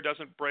outer layer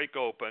doesn't break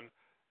open,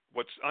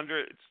 what's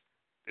under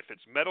if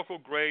it's medical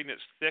grade and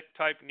it's thick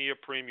type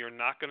neoprene, you're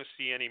not going to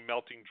see any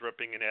melting,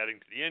 dripping, and adding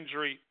to the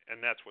injury, and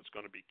that's what's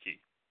going to be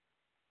key.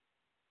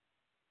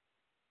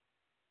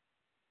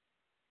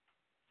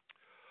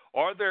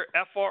 Are there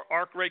FR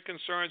arc rate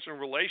concerns in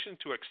relation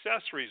to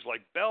accessories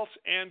like belts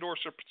and or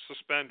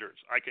suspenders?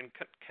 I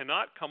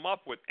cannot come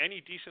up with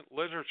any decent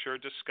literature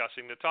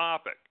discussing the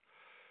topic.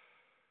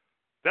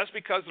 That's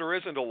because there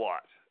isn't a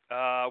lot.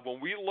 When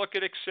we look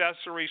at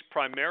accessories,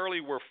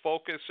 primarily we're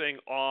focusing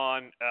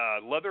on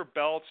leather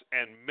belts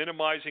and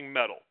minimizing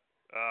metal.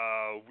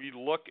 We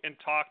look and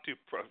talk to,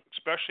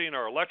 especially in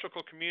our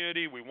electrical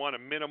community, we want to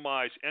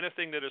minimize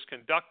anything that is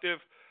conductive.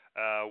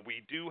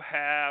 We do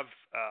have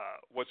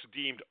what's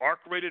deemed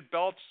arc-rated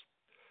belts.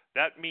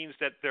 That means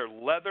that they're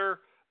leather.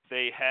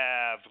 They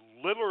have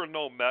little or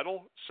no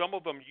metal. Some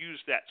of them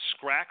use that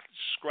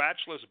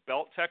scratchless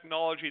belt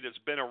technology that's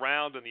been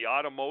around in the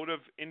automotive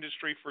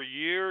industry for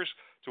years,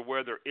 to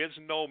where there is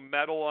no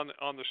metal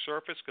on the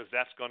surface because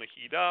that's going to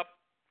heat up.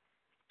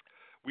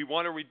 We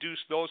want to reduce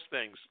those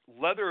things.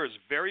 Leather is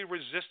very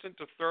resistant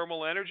to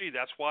thermal energy.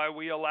 That's why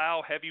we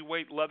allow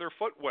heavyweight leather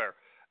footwear.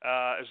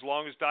 As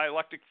long as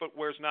dielectric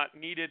footwear is not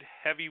needed,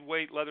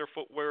 heavyweight leather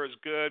footwear is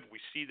good. We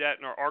see that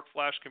in our arc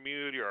flash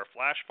community or our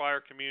flash fire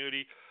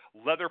community.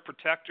 Leather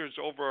protectors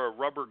over our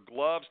rubber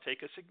gloves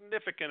take a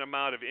significant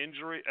amount of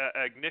incident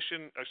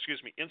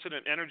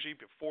energy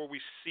before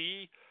we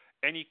see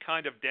any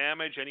kind of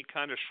damage, any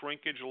kind of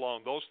shrinkage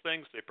along those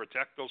things. They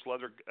protect those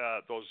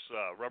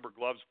rubber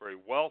gloves very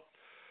well.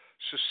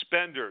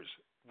 Suspenders.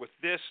 With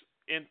this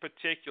in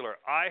particular,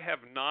 I have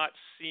not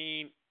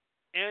seen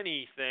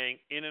anything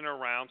in and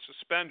around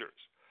suspenders.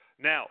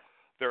 Now,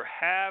 there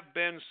have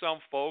been some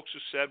folks who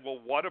said, well,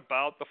 what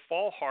about the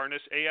fall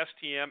harness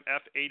ASTM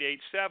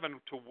F887,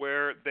 to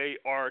where they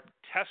are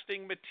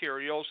testing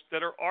materials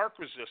that are arc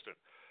resistant.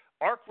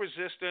 Arc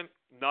resistant,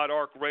 not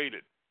arc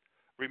rated.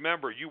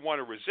 Remember, you want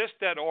to resist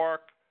that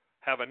arc,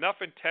 have enough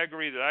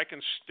integrity that I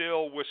can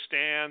still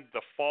withstand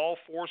the fall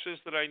forces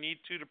that I need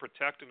to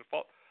protect in the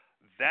fall.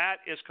 That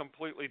is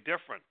completely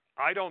different.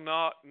 I do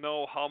not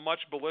know how much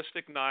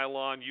ballistic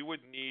nylon you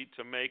would need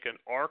to make an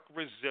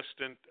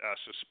arc-resistant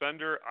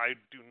suspender. I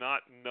do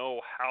not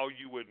know how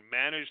you would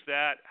manage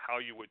that, how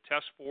you would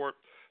test for it.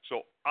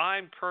 So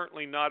I'm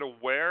currently not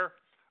aware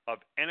of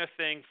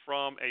anything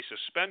from a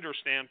suspender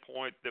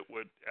standpoint that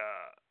would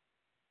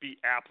be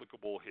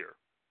applicable here.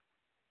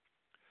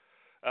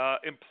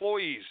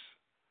 Employees.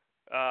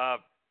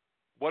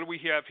 What do we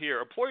have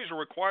here? Employees are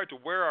required to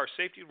wear our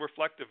safety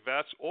reflective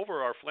vests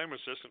over our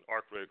flame-resistant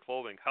arc-rated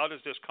clothing. How does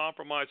this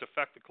compromise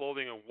affect the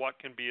clothing, and what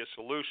can be a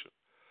solution?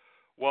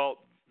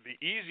 Well, the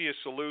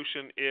easiest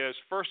solution is,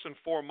 first and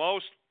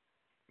foremost,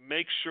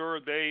 make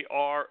sure they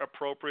are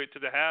appropriate to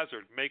the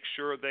hazard. Make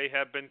sure they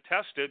have been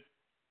tested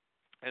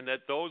and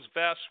that those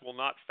vests will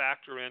not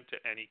factor into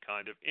any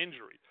kind of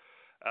injury.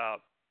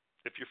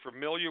 If you're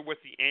familiar with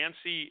the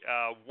ANSI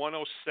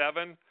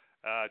 107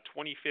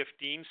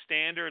 2015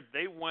 standard,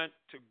 they went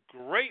to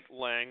great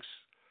lengths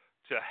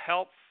to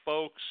help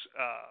folks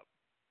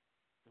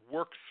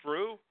work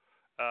through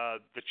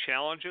the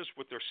challenges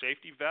with their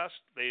safety vest.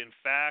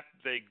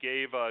 They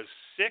gave us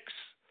 6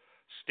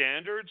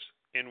 standards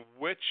in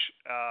which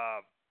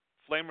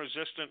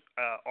flame-resistant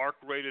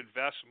arc-rated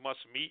vests must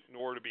meet in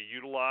order to be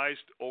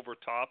utilized over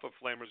top of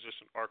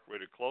flame-resistant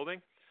arc-rated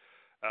clothing.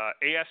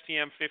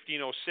 ASTM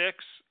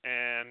 1506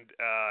 and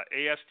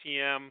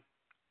ASTM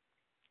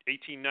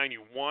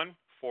 1891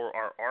 for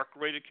our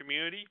arc-rated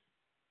community,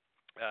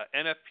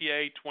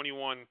 NFPA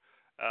 2113,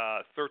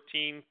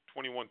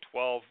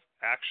 2112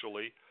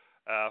 actually,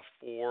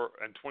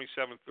 and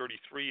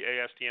 2733,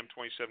 ASTM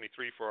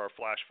 2073 for our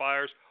flash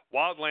fires.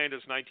 Wildland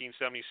is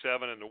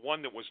 1977, and the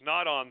one that was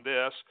not on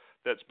this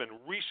that's been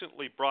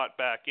recently brought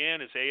back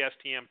in is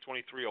ASTM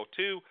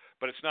 2302,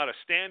 but it's not a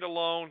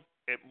standalone.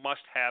 It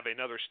must have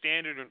another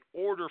standard in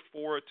order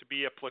for it to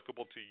be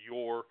applicable to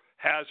your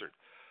hazard.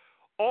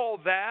 All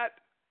that,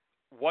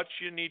 what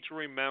you need to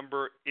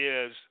remember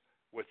is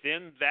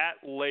within that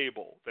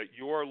label that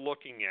you're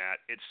looking at,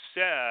 it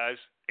says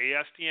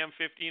ASTM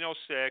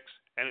 1506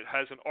 and it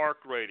has an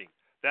arc rating.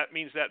 That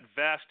means that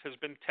vest has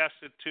been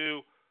tested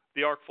to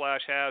the arc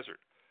flash hazard.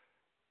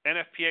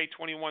 NFPA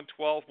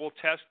 2112 will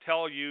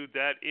tell you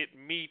that it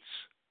meets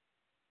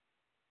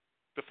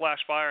the flash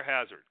fire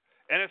hazard.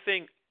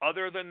 Anything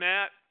other than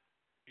that,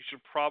 you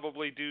should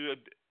probably do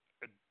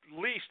at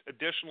least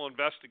additional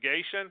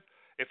investigation.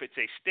 If it's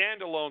a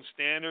standalone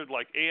standard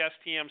like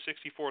ASTM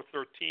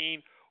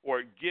 6413,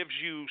 or it gives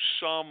you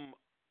some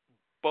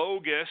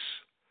bogus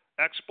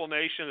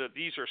explanation that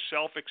these are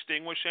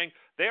self-extinguishing.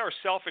 They are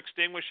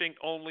self-extinguishing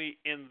only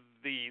in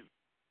the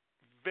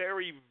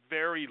very,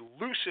 very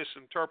loosest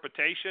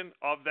interpretation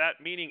of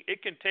that, meaning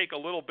it can take a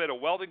little bit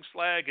of welding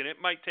slag and it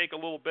might take a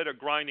little bit of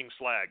grinding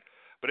slag,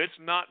 but it's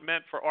not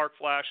meant for arc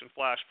flash and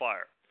flash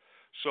fire.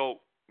 So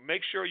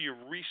make sure you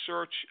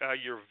research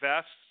your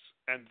vests,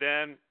 and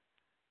then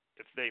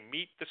if they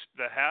meet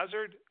the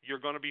hazard, you're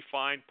going to be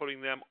fine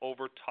putting them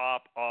over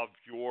top of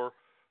your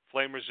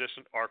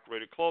flame-resistant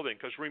arc-rated clothing.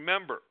 Because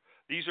remember,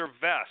 these are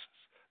vests.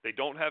 They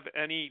don't have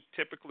any,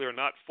 typically are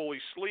not fully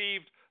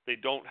sleeved. They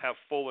don't have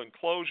full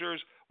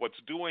enclosures. What's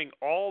doing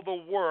all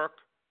the work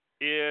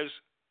is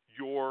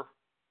your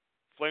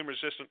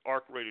flame-resistant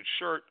arc-rated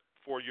shirt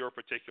for your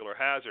particular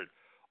hazard.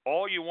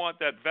 All you want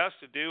that vest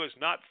to do is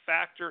not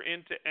factor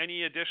into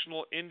any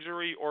additional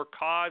injury or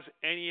cause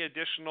any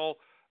additional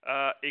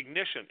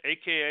ignition,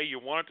 aka you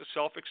want it to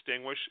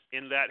self-extinguish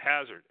in that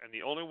hazard. And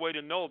the only way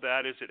to know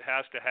that is it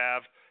has to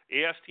have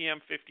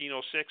ASTM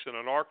 1506 and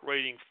an arc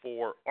rating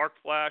for arc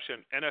flash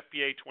and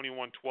NFPA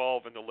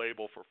 2112 in the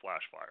label for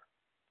flash fire.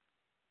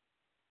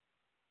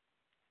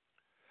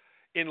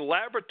 In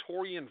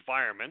laboratory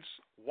environments,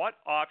 what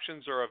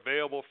options are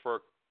available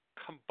for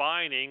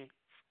combining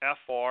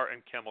FR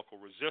and chemical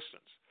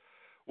resistance?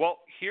 Well,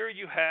 here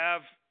you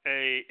have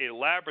a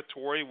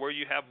laboratory where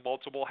you have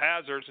multiple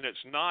hazards, and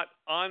it's not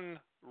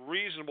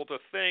unreasonable to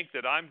think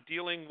that I'm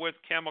dealing with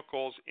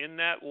chemicals in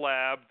that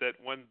lab that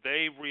when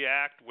they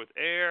react with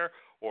air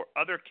or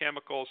other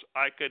chemicals,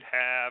 I could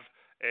have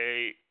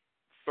a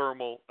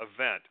thermal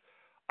event.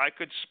 I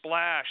could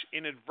splash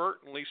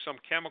inadvertently some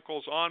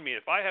chemicals on me.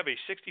 If I have a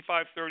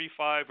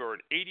 65-35 or an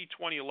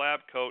 80-20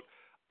 lab coat,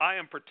 I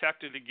am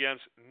protected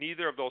against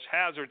neither of those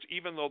hazards,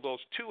 even though those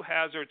two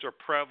hazards are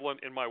prevalent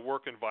in my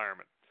work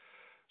environment.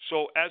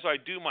 So as I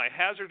do my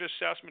hazard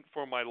assessment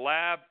for my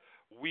lab,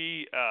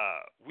 we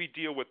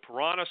deal with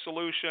piranha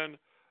solution,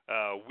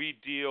 we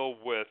deal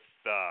with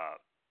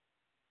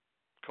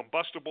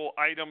combustible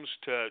items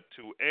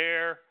to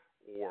air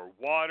or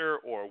water,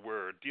 or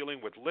we're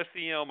dealing with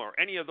lithium or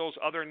any of those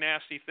other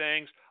nasty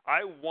things.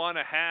 I want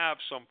to have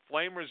some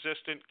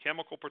flame-resistant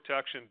chemical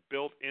protection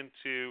built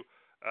into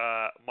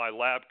my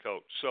lab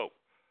coat. So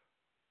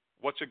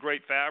what's a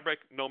great fabric?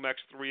 Nomex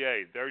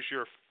 3A. There's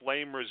your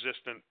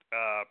flame-resistant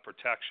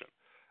protection.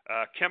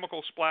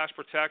 Chemical splash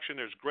protection,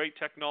 there's great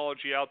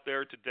technology out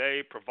there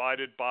today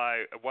provided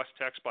by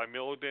Westex by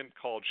Milligan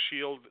called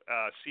Shield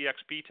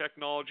CXP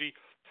technology.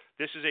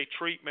 This is a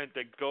treatment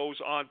that goes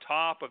on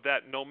top of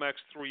that Nomex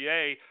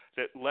 3A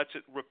that lets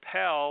it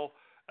repel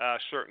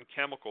certain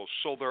chemicals.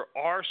 So there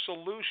are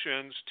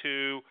solutions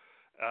to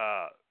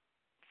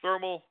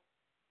thermal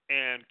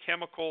and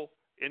chemical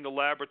in the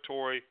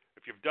laboratory.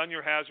 If you've done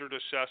your hazard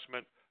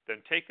assessment, then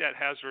take that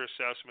hazard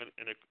assessment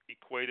and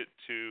equate it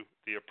to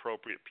the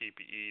appropriate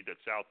PPE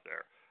that's out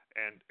there.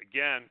 And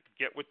again,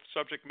 get with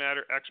subject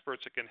matter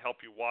experts that can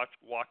help you walk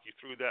you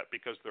through that,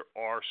 because there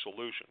are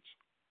solutions.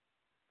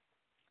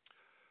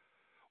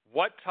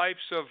 What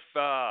types of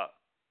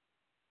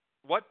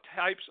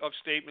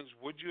statements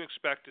would you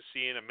expect to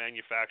see in a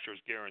manufacturer's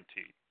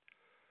guarantee?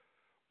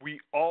 We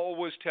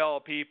always tell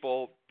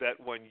people that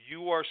when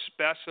you are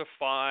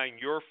specifying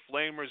your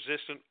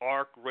flame-resistant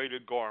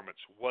arc-rated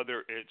garments,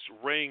 whether it's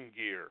rain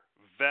gear,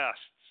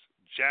 vests,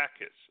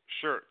 jackets,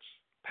 shirts,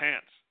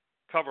 pants,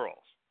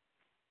 coveralls,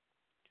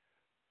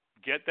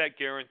 get that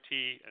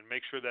guarantee and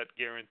make sure that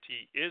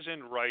guarantee is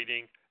in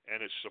writing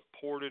and is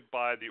supported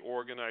by the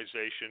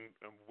organization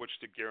in which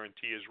the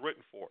guarantee is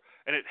written for.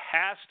 And it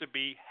has to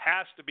be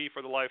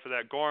for the life of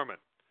that garment.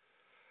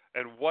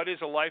 And what is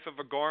a life of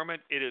a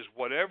garment? It is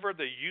whatever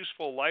the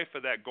useful life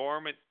of that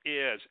garment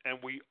is. And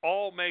we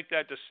all make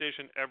that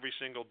decision every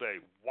single day.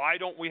 Why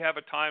don't we have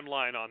a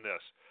timeline on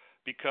this?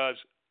 Because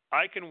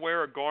I can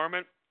wear a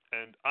garment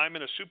and I'm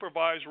in a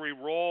supervisory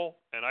role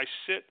and I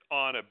sit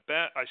on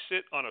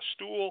a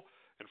stool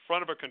in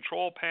front of a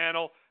control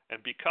panel,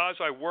 and because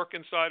I work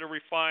inside a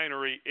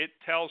refinery, it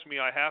tells me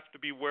I have to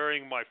be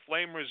wearing my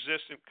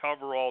flame-resistant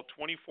coverall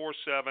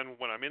 24/7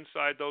 when I'm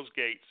inside those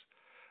gates.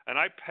 And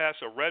I press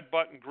a red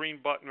button, green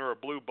button, or a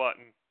blue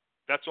button.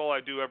 That's all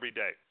I do every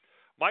day.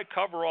 My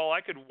coverall,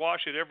 I could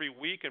wash it every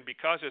week, and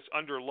because it's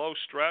under low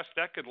stress,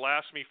 that could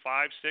last me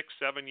 5, 6,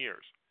 7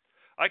 years.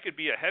 I could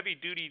be a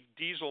heavy-duty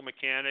diesel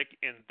mechanic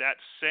in that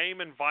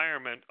same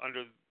environment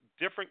under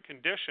different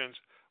conditions.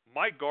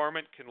 My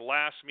garment can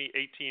last me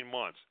 18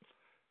 months.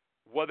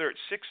 Whether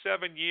it's 6,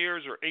 7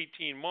 years or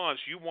 18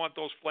 months, you want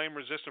those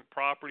flame-resistant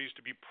properties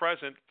to be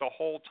present the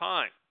whole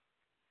time.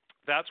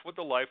 That's what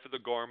the life of the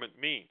garment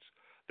means.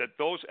 That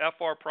those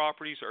FR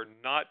properties are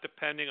not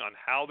depending on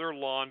how they're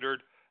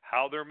laundered,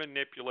 how they're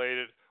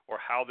manipulated, or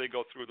how they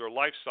go through their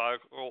life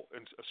cycle,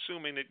 and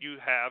assuming that you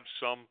have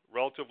some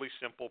relatively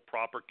simple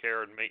proper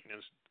care and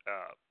maintenance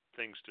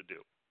things to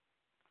do.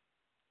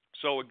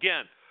 So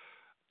again,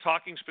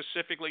 talking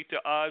specifically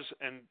to us,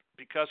 and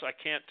because I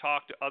can't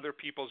talk to other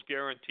people's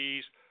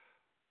guarantees,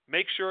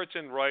 make sure it's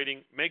in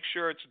writing, make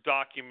sure it's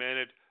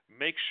documented,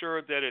 make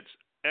sure that it's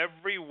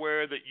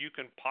everywhere that you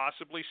can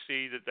possibly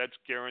see that that's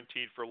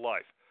guaranteed for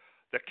life.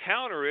 The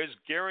counter is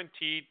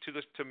guaranteed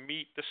to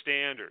meet the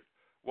standard.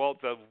 Well,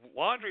 the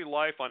laundry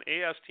life on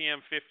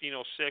ASTM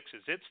 1506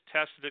 is it's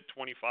tested at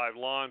 25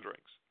 launderings.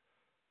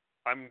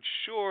 I'm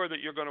sure that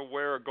you're going to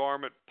wear a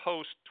garment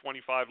post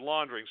 25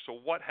 launderings, so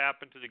what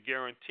happened to the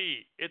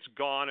guarantee? It's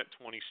gone at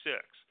 26.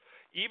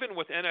 Even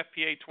with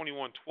NFPA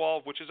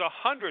 2112, which is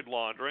 100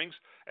 launderings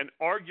and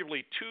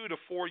arguably 2 to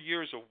 4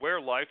 years of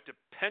wear life,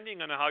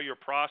 depending on how you're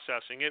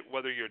processing it,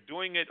 whether you're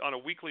doing it on a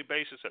weekly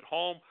basis at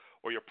home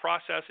or you're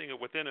processing it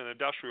within an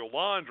industrial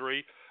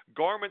laundry,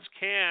 garments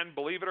can,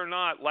 believe it or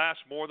not, last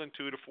more than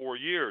 2 to 4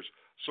 years.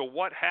 So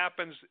what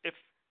happens if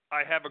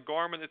I have a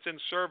garment that's in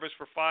service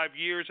for 5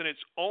 years and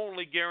it's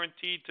only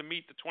guaranteed to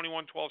meet the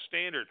 2112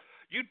 standard?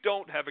 You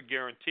don't have a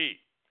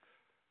guarantee.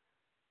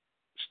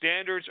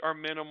 Standards are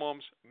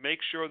minimums. Make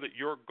sure that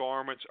your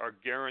garments are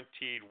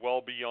guaranteed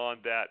well beyond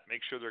that. Make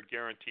sure they're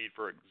guaranteed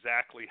for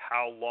exactly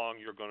how long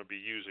you're going to be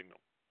using them.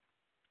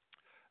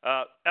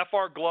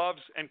 FR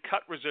gloves and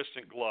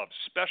cut-resistant gloves,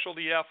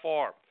 specialty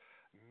FR.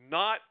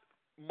 Not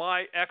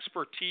my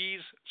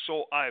expertise,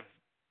 so I've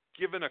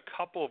given a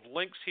couple of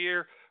links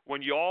here.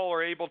 When you all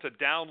are able to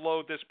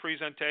download this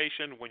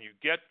presentation, when you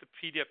get the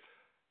PDF,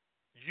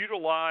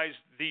 utilize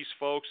these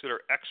folks that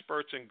are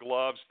experts in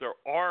gloves. There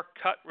are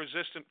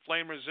cut-resistant,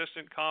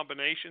 flame-resistant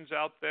combinations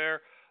out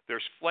there.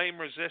 There's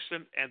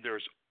flame-resistant and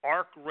there's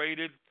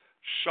arc-rated,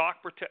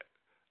 shock-protect.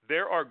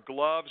 There are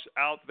gloves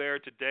out there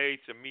today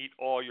to meet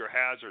all your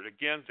hazard.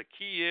 Again, the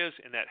key is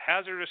in that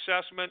hazard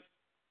assessment,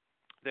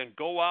 then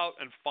go out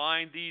and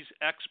find these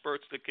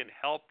experts that can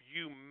help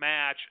you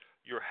match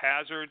your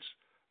hazards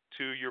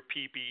to your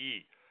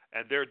PPE.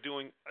 And they're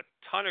doing a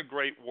ton of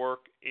great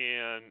work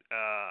in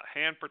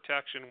hand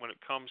protection when it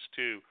comes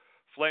to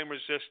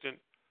flame-resistant,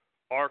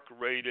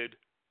 arc-rated,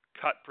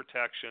 cut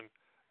protection.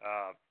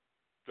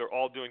 They're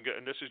all doing good.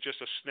 And this is just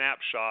a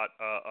snapshot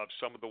of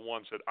some of the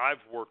ones that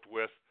I've worked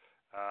with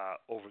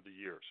over the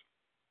years.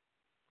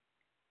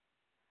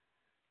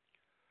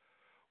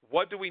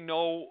 What do we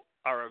know?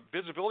 Our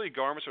visibility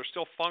garments are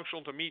still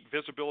functional to meet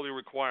visibility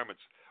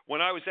requirements.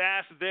 When I was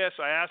asked this,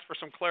 I asked for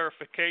some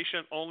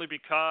clarification only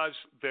because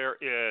there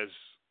is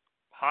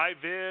high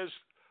vis,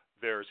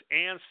 there's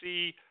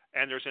ANSI,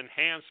 and there's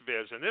enhanced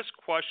vis. And this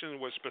question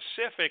was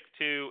specific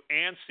to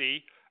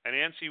ANSI and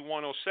ANSI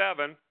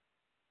 107.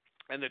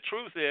 And the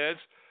truth is,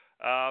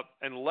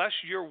 unless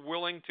you're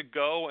willing to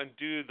go and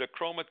do the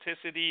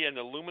chromaticity and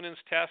the luminance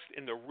test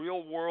in the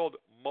real world,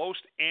 most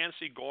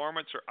ANSI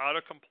garments are out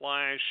of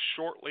compliance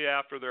shortly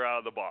after they're out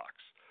of the box.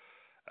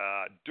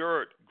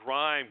 Dirt,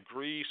 grime,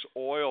 grease,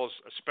 oils,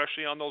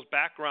 especially on those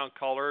background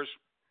colors,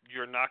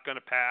 you're not going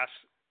to pass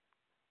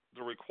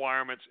the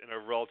requirements in a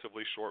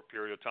relatively short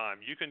period of time.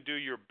 You can do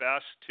your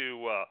best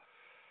to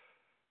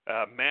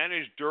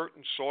manage dirt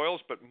and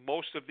soils, but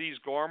most of these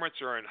garments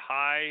are in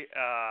high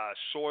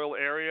soil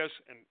areas,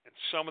 and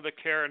some of the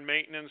care and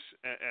maintenance,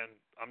 and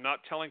I'm not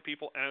telling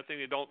people anything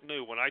they don't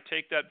know. When I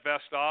take that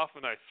vest off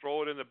and I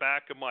throw it in the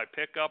back of my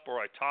pickup or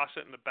I toss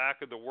it in the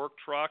back of the work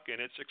truck and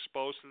it's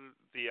exposed to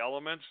the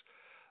elements,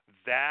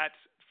 that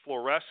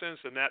fluorescence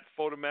and that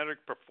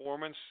photometric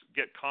performance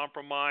get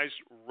compromised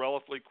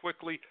relatively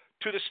quickly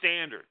to the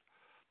standard.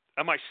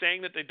 Am I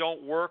saying that they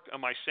don't work?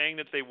 Am I saying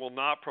that they will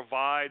not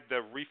provide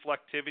the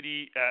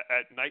reflectivity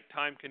at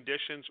nighttime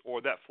conditions,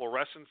 or that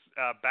fluorescence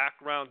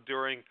background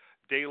during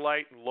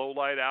daylight and low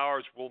light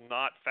hours will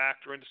not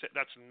factor into it?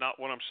 That's not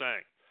what I'm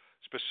saying.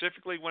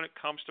 Specifically when it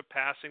comes to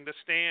passing the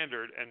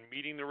standard and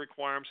meeting the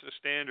requirements of the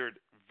standard,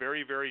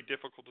 very, very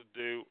difficult to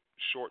do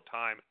short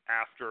time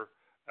after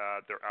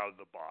they're out of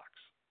the box.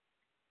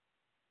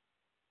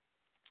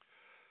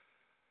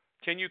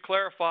 Can you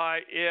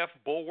clarify if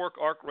Bulwark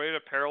arc-rated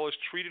apparel is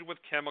treated with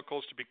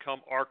chemicals to become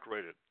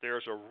arc-rated?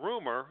 There's a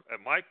rumor at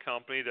my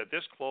company that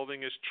this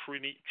clothing is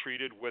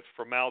treated with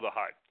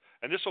formaldehyde.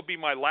 And this will be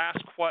my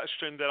last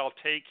question that I'll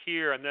take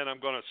here, and then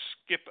I'm going to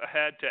skip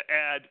ahead to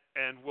Ed,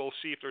 and we'll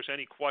see if there's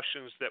any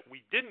questions that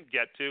we didn't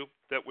get to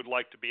that would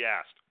like to be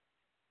asked.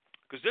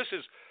 Because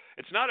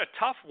it's not a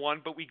tough one,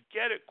 but we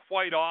get it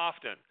quite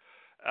often.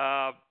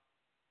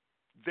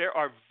 There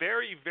are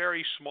very,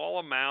 very small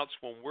amounts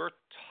when we're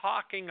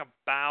talking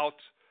about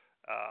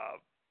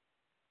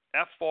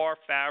FR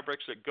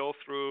fabrics that go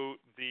through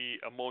the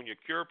ammonia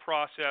cure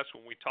process.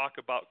 When we talk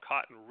about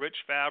cotton-rich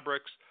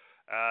fabrics,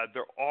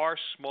 there are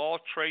small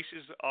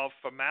traces of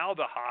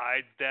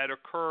formaldehyde that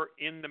occur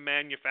in the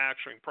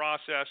manufacturing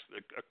process,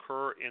 that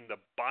occur in the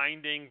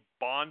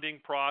bonding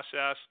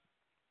process.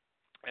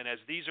 And as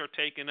these are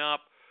taken up,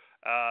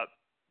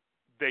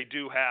 they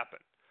do happen.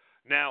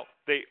 Now,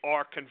 they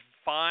are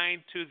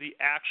confined to the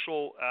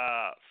actual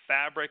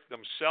fabric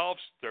themselves.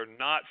 They're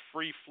not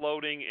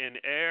free-floating in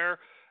air.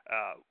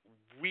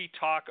 We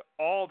talk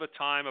all the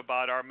time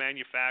about our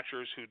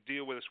manufacturers who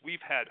deal with this. We've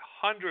had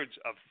hundreds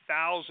of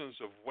thousands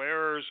of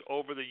wearers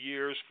over the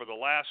years. For the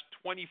last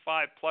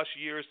 25-plus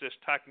years, this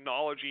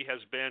technology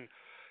has been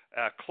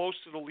close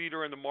to the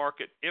leader in the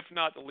market, if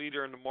not the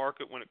leader in the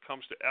market when it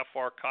comes to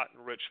FR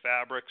cotton-rich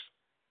fabrics.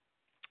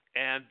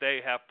 And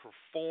they have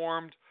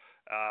performed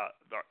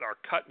Our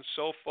cut and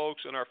sew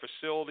folks in our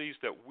facilities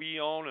that we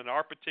own in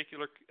our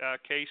particular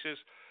cases,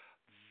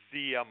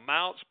 the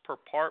amounts per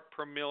part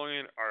per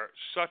million are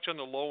such on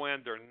the low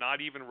end, they're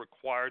not even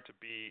required to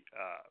be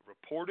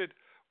reported.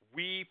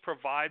 We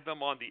provide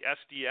them on the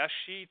SDS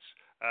sheets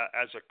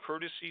as a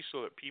courtesy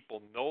so that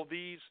people know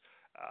these.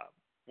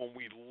 When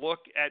we look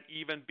at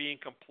even being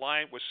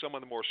compliant with some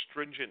of the more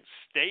stringent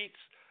states,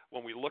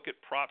 when we look at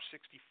Prop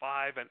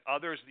 65 and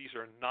others, these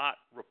are not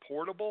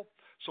reportable.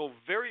 So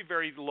very,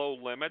 very low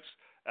limits.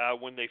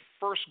 When they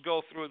first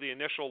go through the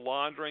initial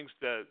launderings,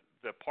 the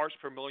parts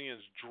per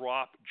millions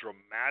drop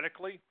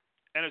dramatically.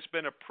 And it's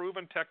been a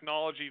proven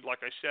technology, like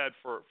I said,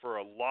 for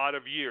a lot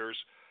of years.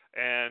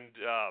 And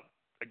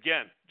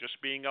again, just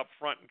being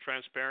upfront and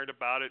transparent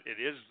about it, it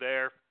is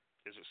there.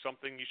 Is it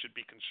something you should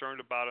be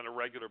concerned about on a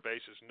regular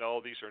basis?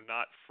 No, these are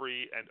not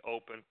free and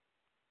open.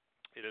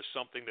 It is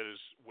something that is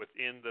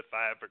within the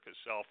fabric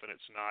itself, and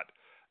it's not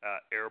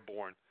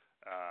airborne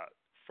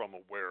from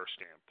a wearer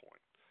standpoint.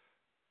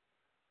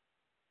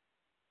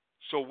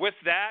 So with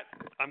that,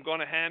 I'm going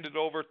to hand it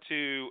over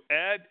to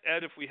Ed.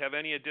 Ed, if we have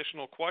any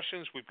additional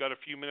questions, we've got a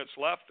few minutes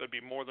left. I'd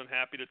be more than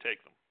happy to take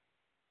them.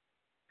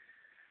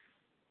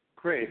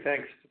 Great.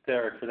 Thanks,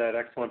 Derek, for that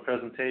excellent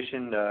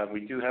presentation.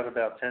 We do have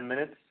about 10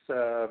 minutes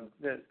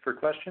for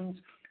questions.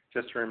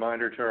 Just a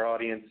reminder to our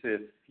audience,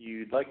 if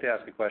you'd like to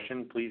ask a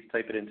question, please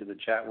type it into the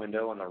chat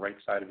window on the right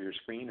side of your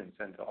screen and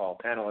send to all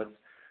panelists.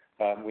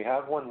 We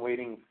have one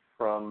waiting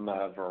from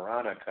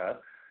Veronica,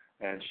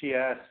 and she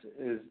asks,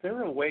 is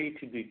there a way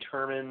to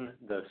determine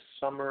the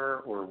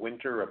summer or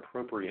winter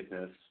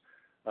appropriateness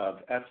of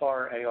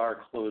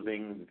FR/AR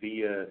clothing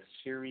via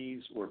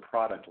series or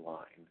product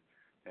line?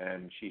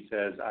 And she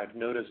says, I've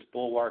noticed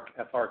Bulwark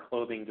FR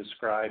clothing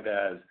described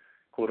as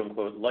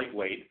quote-unquote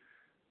lightweight,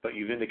 but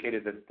you've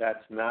indicated that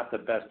that's not the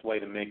best way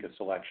to make a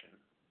selection.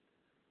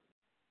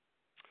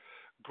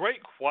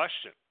 Great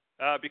question,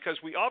 because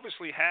we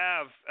obviously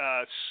have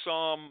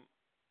some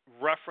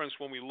reference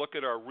when we look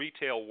at our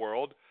retail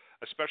world,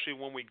 especially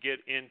when we get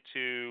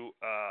into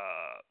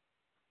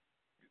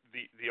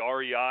the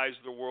REIs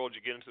of the world.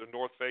 You get into the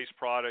North Face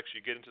products,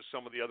 you get into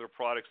some of the other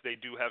products. They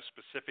do have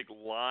specific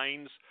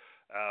lines.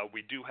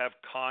 We do have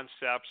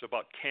concepts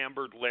about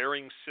cambered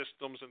layering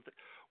systems. And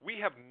we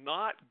have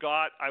not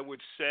got, I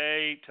would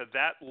say, to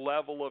that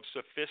level of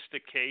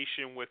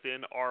sophistication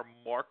within our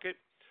market.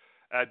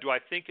 Do I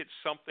think it's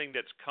something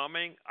that's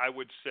coming? I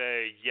would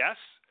say yes.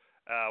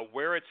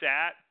 Where it's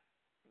at,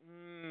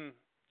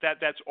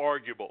 that's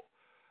arguable.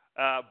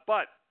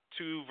 But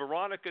to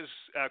Veronica's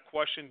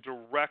question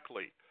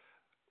directly,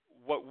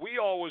 what we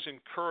always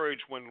encourage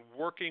when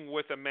working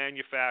with a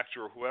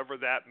manufacturer, whoever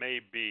that may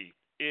be,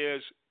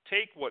 is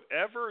take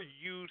whatever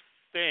you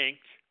think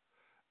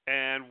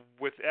and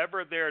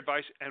whatever their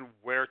advice and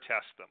wear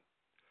test them.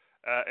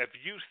 If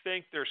you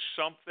think there's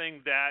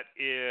something that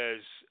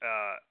is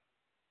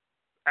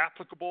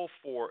applicable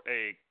for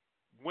a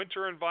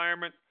winter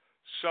environment,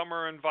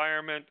 summer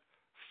environment,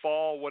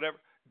 fall, whatever,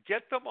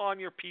 get them on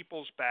your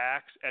people's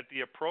backs at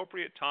the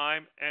appropriate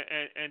time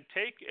and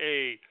take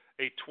a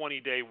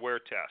 20-day wear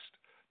test.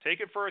 Take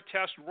it for a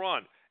test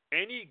run.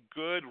 Any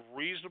good,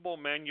 reasonable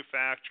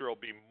manufacturer will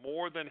be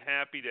more than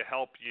happy to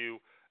help you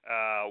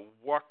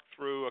work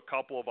through a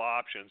couple of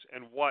options.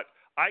 And what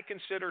I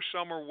consider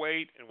summer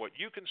weight and what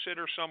you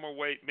consider summer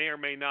weight may or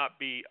may not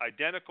be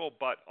identical,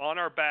 but on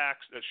our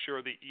backs, that's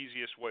sure the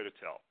easiest way to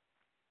tell.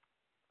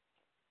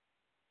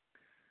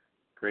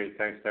 Great.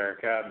 Thanks,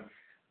 Derek.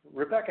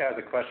 Rebecca has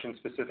a question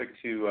specific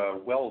to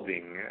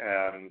welding.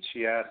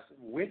 She asks,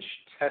 which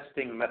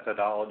testing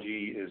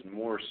methodology is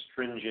more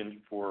stringent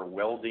for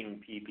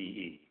welding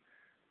PPE?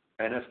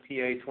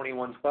 NFPA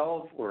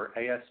 2112 or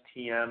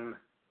ASTM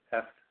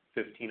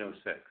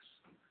F1506?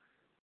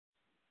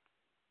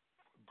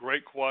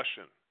 Great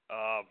question.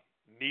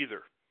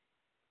 Neither.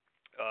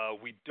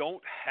 We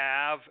don't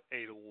have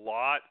a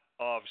lot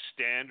of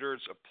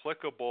standards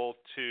applicable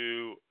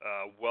to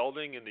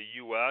welding in the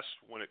U.S.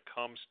 when it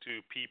comes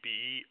to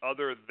PPE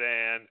other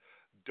than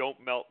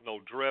don't melt, no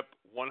drip,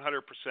 100%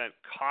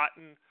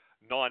 cotton.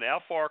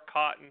 Non-FR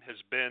cotton has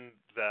been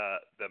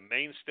the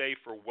mainstay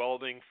for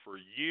welding for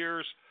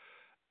years.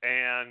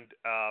 And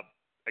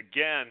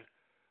again,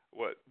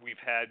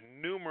 we've had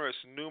numerous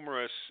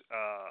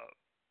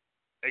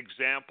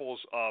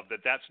examples of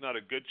that's not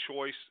a good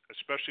choice,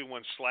 especially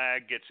when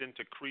slag gets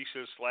into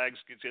creases, slag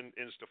gets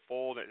into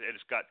fold, and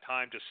it's got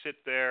time to sit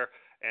there,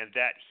 and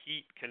that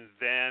heat can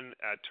then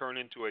turn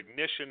into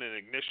ignition, and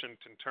ignition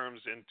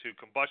turns into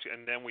combustion,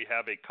 and then we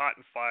have a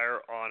cotton fire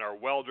on our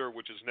welder,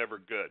 which is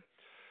never good.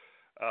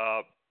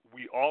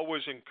 We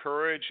always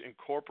encourage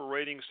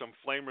incorporating some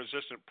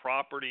flame-resistant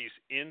properties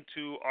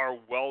into our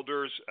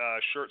welders'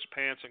 shirts,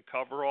 pants, and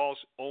coveralls,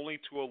 only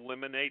to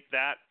eliminate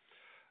that.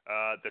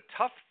 The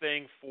tough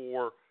thing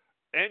for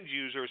end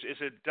users is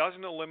it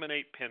doesn't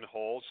eliminate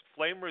pinholes.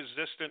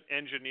 Flame-resistant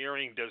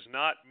engineering does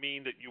not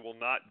mean that you will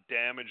not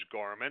damage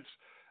garments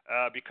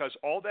because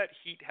all that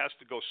heat has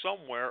to go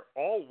somewhere.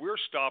 All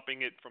we're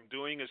stopping it from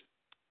doing is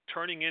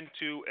turning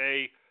into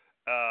a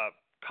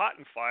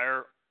cotton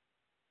fire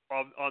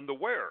on the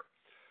wearer.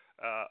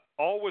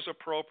 Always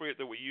appropriate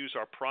that we use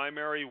our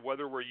primary,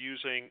 whether we're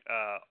using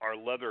our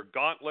leather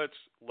gauntlets,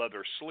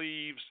 leather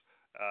sleeves,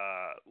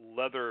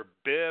 leather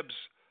bibs.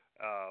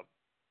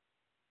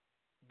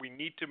 We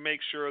need to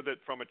make sure that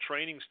from a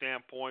training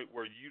standpoint,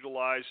 we're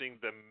utilizing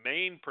the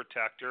main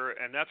protector,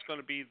 and that's going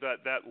to be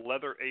that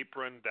leather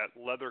apron, that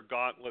leather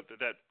gauntlet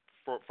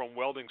from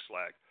welding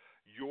slag.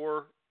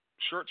 Your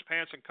shirts,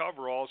 pants, and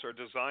coveralls are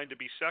designed to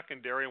be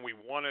secondary, and we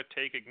want to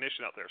take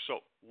ignition out there. So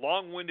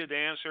long-winded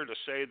answer to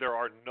say there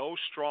are no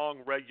strong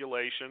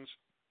regulations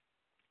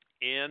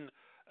in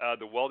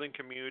the welding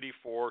community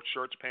for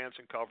shirts, pants,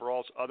 and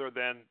coveralls other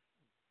than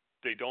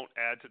they don't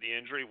add to the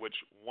injury, which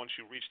once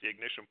you reach the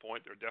ignition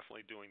point, they're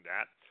definitely doing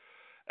that.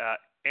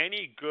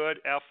 Any good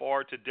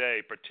FR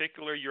today,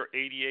 particularly your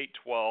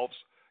 8812s,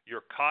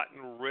 your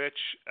cotton-rich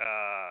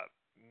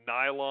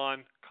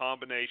nylon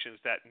combinations,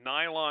 that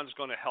nylon is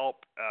going to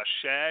help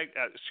shed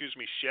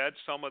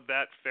some of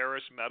that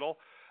ferrous metal.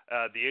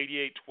 The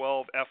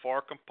 8812 FR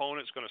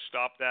component is going to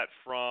stop that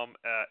from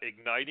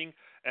igniting,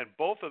 and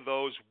both of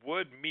those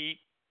would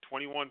meet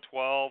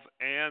 2112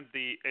 and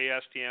the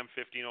ASTM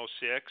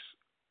 1506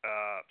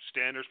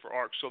 standards for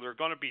ARC. So they're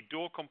going to be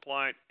dual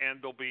compliant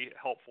and they'll be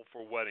helpful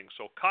for wedding.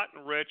 So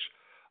cotton rich,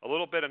 a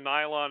little bit of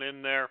nylon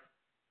in there.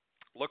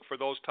 Look for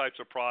those types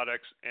of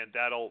products and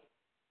that'll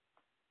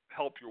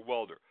help your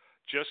welder.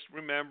 Just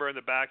remember in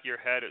the back of your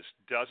head, it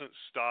doesn't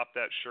stop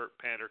that shirt,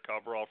 pant, or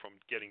coverall from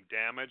getting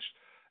damaged.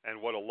 And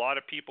what a lot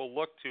of people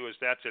look to is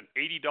that's an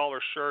 $80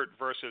 shirt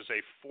versus a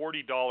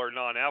 $40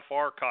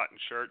 non-FR cotton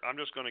shirt. I'm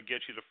just going to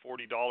get you the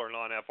 $40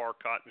 non-FR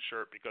cotton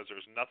shirt because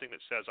there's nothing that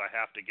says I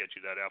have to get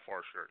you that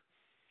FR shirt.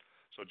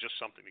 So just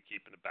something to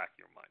keep in the back of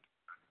your mind.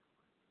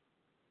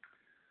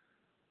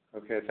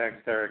 Okay,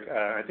 thanks, Derek.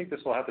 I think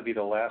this will have to be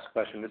the last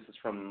question. This is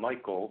from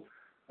Michael,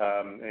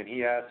 and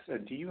he asks,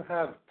 do you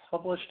have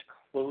published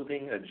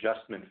clothing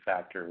adjustment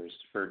factors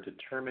for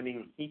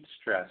determining heat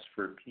stress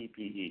for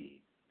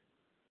PPE?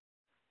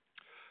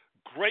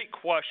 Great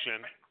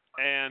question,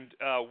 and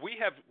we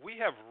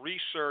have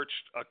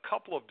researched a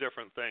couple of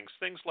different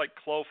things like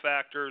flow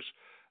factors,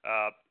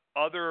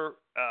 other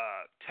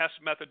test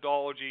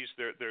methodologies.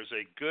 There's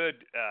a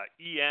good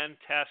EN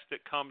test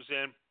that comes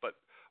in, but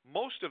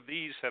most of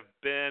these have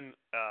been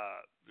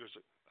there's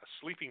a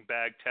sleeping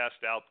bag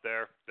test out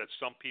there that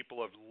some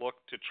people have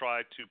looked to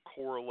try to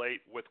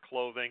correlate with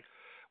clothing.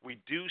 We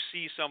do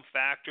see some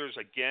factors,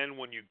 again,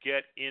 when you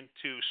get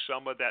into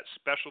some of that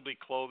specialty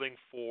clothing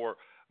for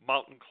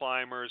mountain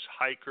climbers,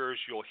 hikers,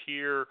 you'll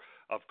hear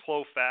of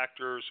flow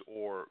factors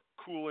or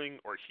cooling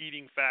or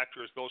heating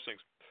factors, those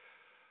things.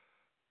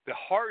 The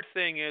hard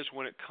thing is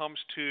when it comes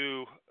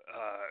to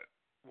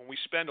when we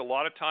spend a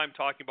lot of time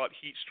talking about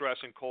heat stress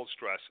and cold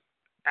stress,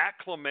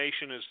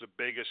 acclimation is the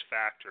biggest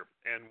factor.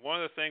 And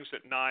one of the things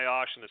that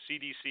NIOSH and the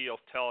CDC will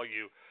tell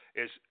you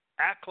is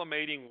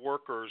acclimating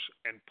workers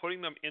and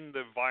putting them in the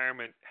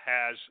environment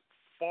has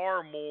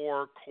far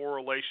more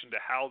correlation to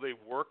how they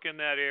work in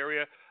that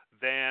area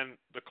than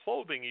the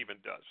clothing even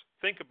does.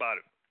 Think about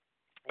it.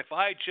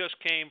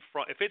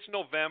 If it's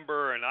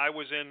November and I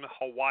was in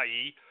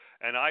Hawaii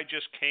and I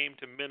just came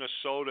to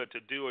Minnesota to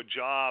do a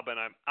job and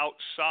I'm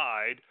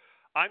outside,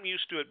 I'm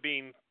used to it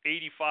being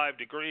 85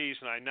 degrees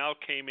and I now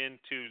came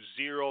into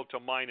 0 to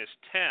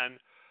 -10.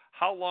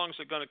 How long is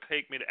it going to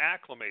take me to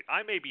acclimate?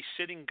 I may be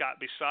sitting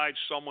beside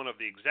someone of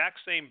the exact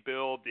same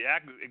build, the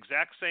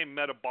exact same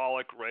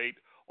metabolic rate,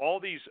 all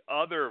these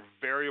other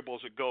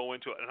variables that go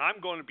into it, and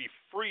I'm going to be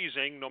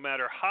freezing no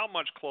matter how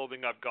much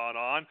clothing I've got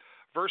on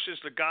versus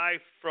the guy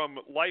from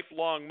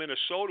lifelong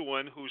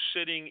Minnesotan who's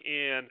sitting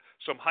in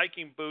some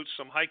hiking boots,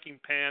 some hiking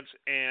pants,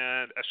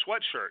 and a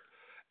sweatshirt.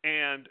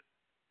 And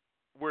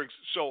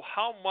so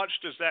how much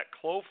does that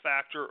cloth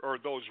factor or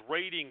those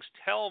ratings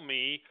tell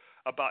me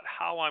about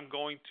how I'm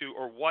going to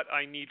or what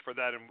I need for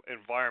that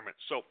environment?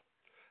 So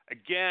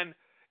again,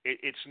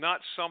 it's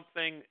not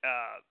something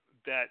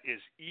that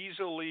is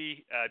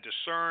easily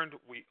discerned.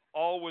 We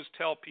always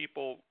tell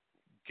people,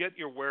 get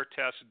your wear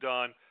test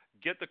done,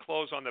 get the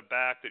clothes on the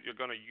back that you're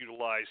going to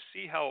utilize,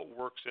 see how it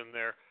works in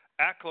there,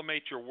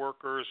 acclimate your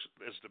workers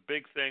is the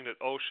big thing that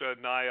OSHA,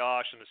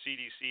 NIOSH, and the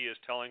CDC is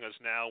telling us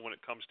now when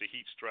it comes to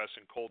heat stress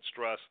and cold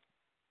stress.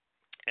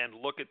 And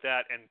look at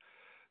that and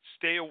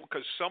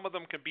because some of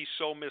them can be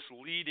so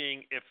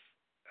misleading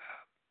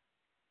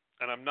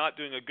and I'm not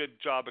doing a good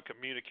job of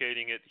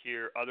communicating it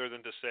here other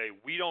than to say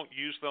we don't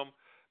use them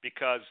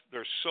because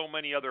there's so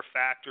many other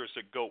factors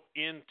that go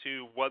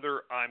into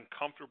whether I'm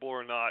comfortable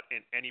or not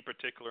in any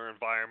particular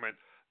environment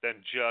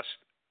than just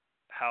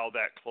how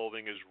that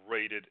clothing is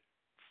rated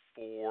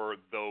for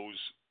those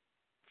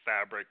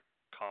fabric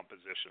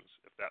compositions,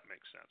 if that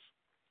makes sense.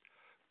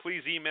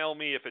 Please email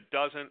me if it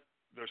doesn't.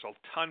 There's a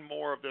ton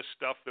more of this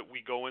stuff that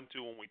we go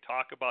into when we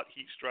talk about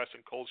heat stress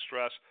and cold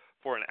stress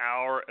for an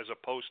hour as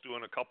opposed to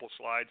in a couple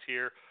slides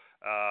here.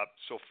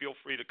 So feel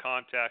free to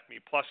contact me.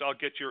 Plus, I'll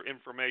get your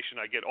information.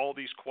 I get all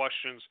these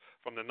questions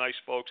from the nice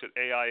folks at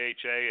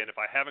AIHA, and if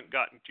I haven't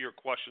gotten to your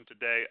question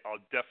today, I'll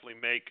definitely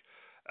make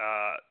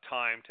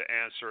time to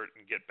answer it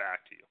and get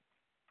back to you.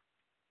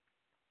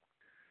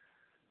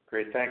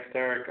 Great. Thanks,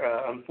 Derek.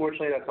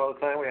 Unfortunately, that's all the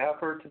time we have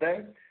for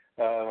today.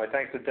 My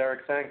thanks to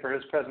Derek Sang for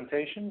his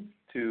presentation,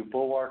 to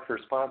Bulwark for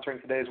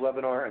sponsoring today's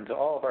webinar, and to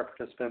all of our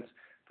participants.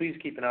 Please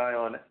keep an eye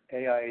on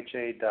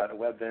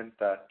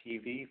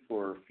aiha.webvent.tv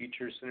for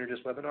future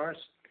Synergist webinars,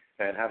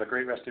 and have a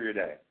great rest of your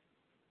day.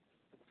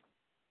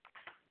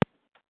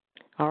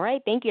 All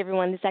right. Thank you,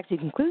 everyone. This actually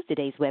concludes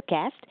today's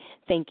webcast.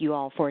 Thank you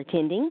all for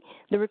attending.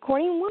 The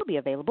recording will be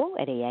available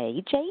at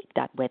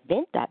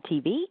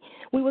aiha.webvent.tv.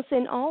 We will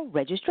send all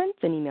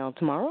registrants an email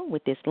tomorrow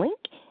with this link,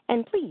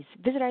 and please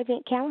visit our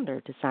event calendar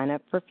to sign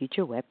up for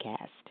future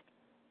webcasts.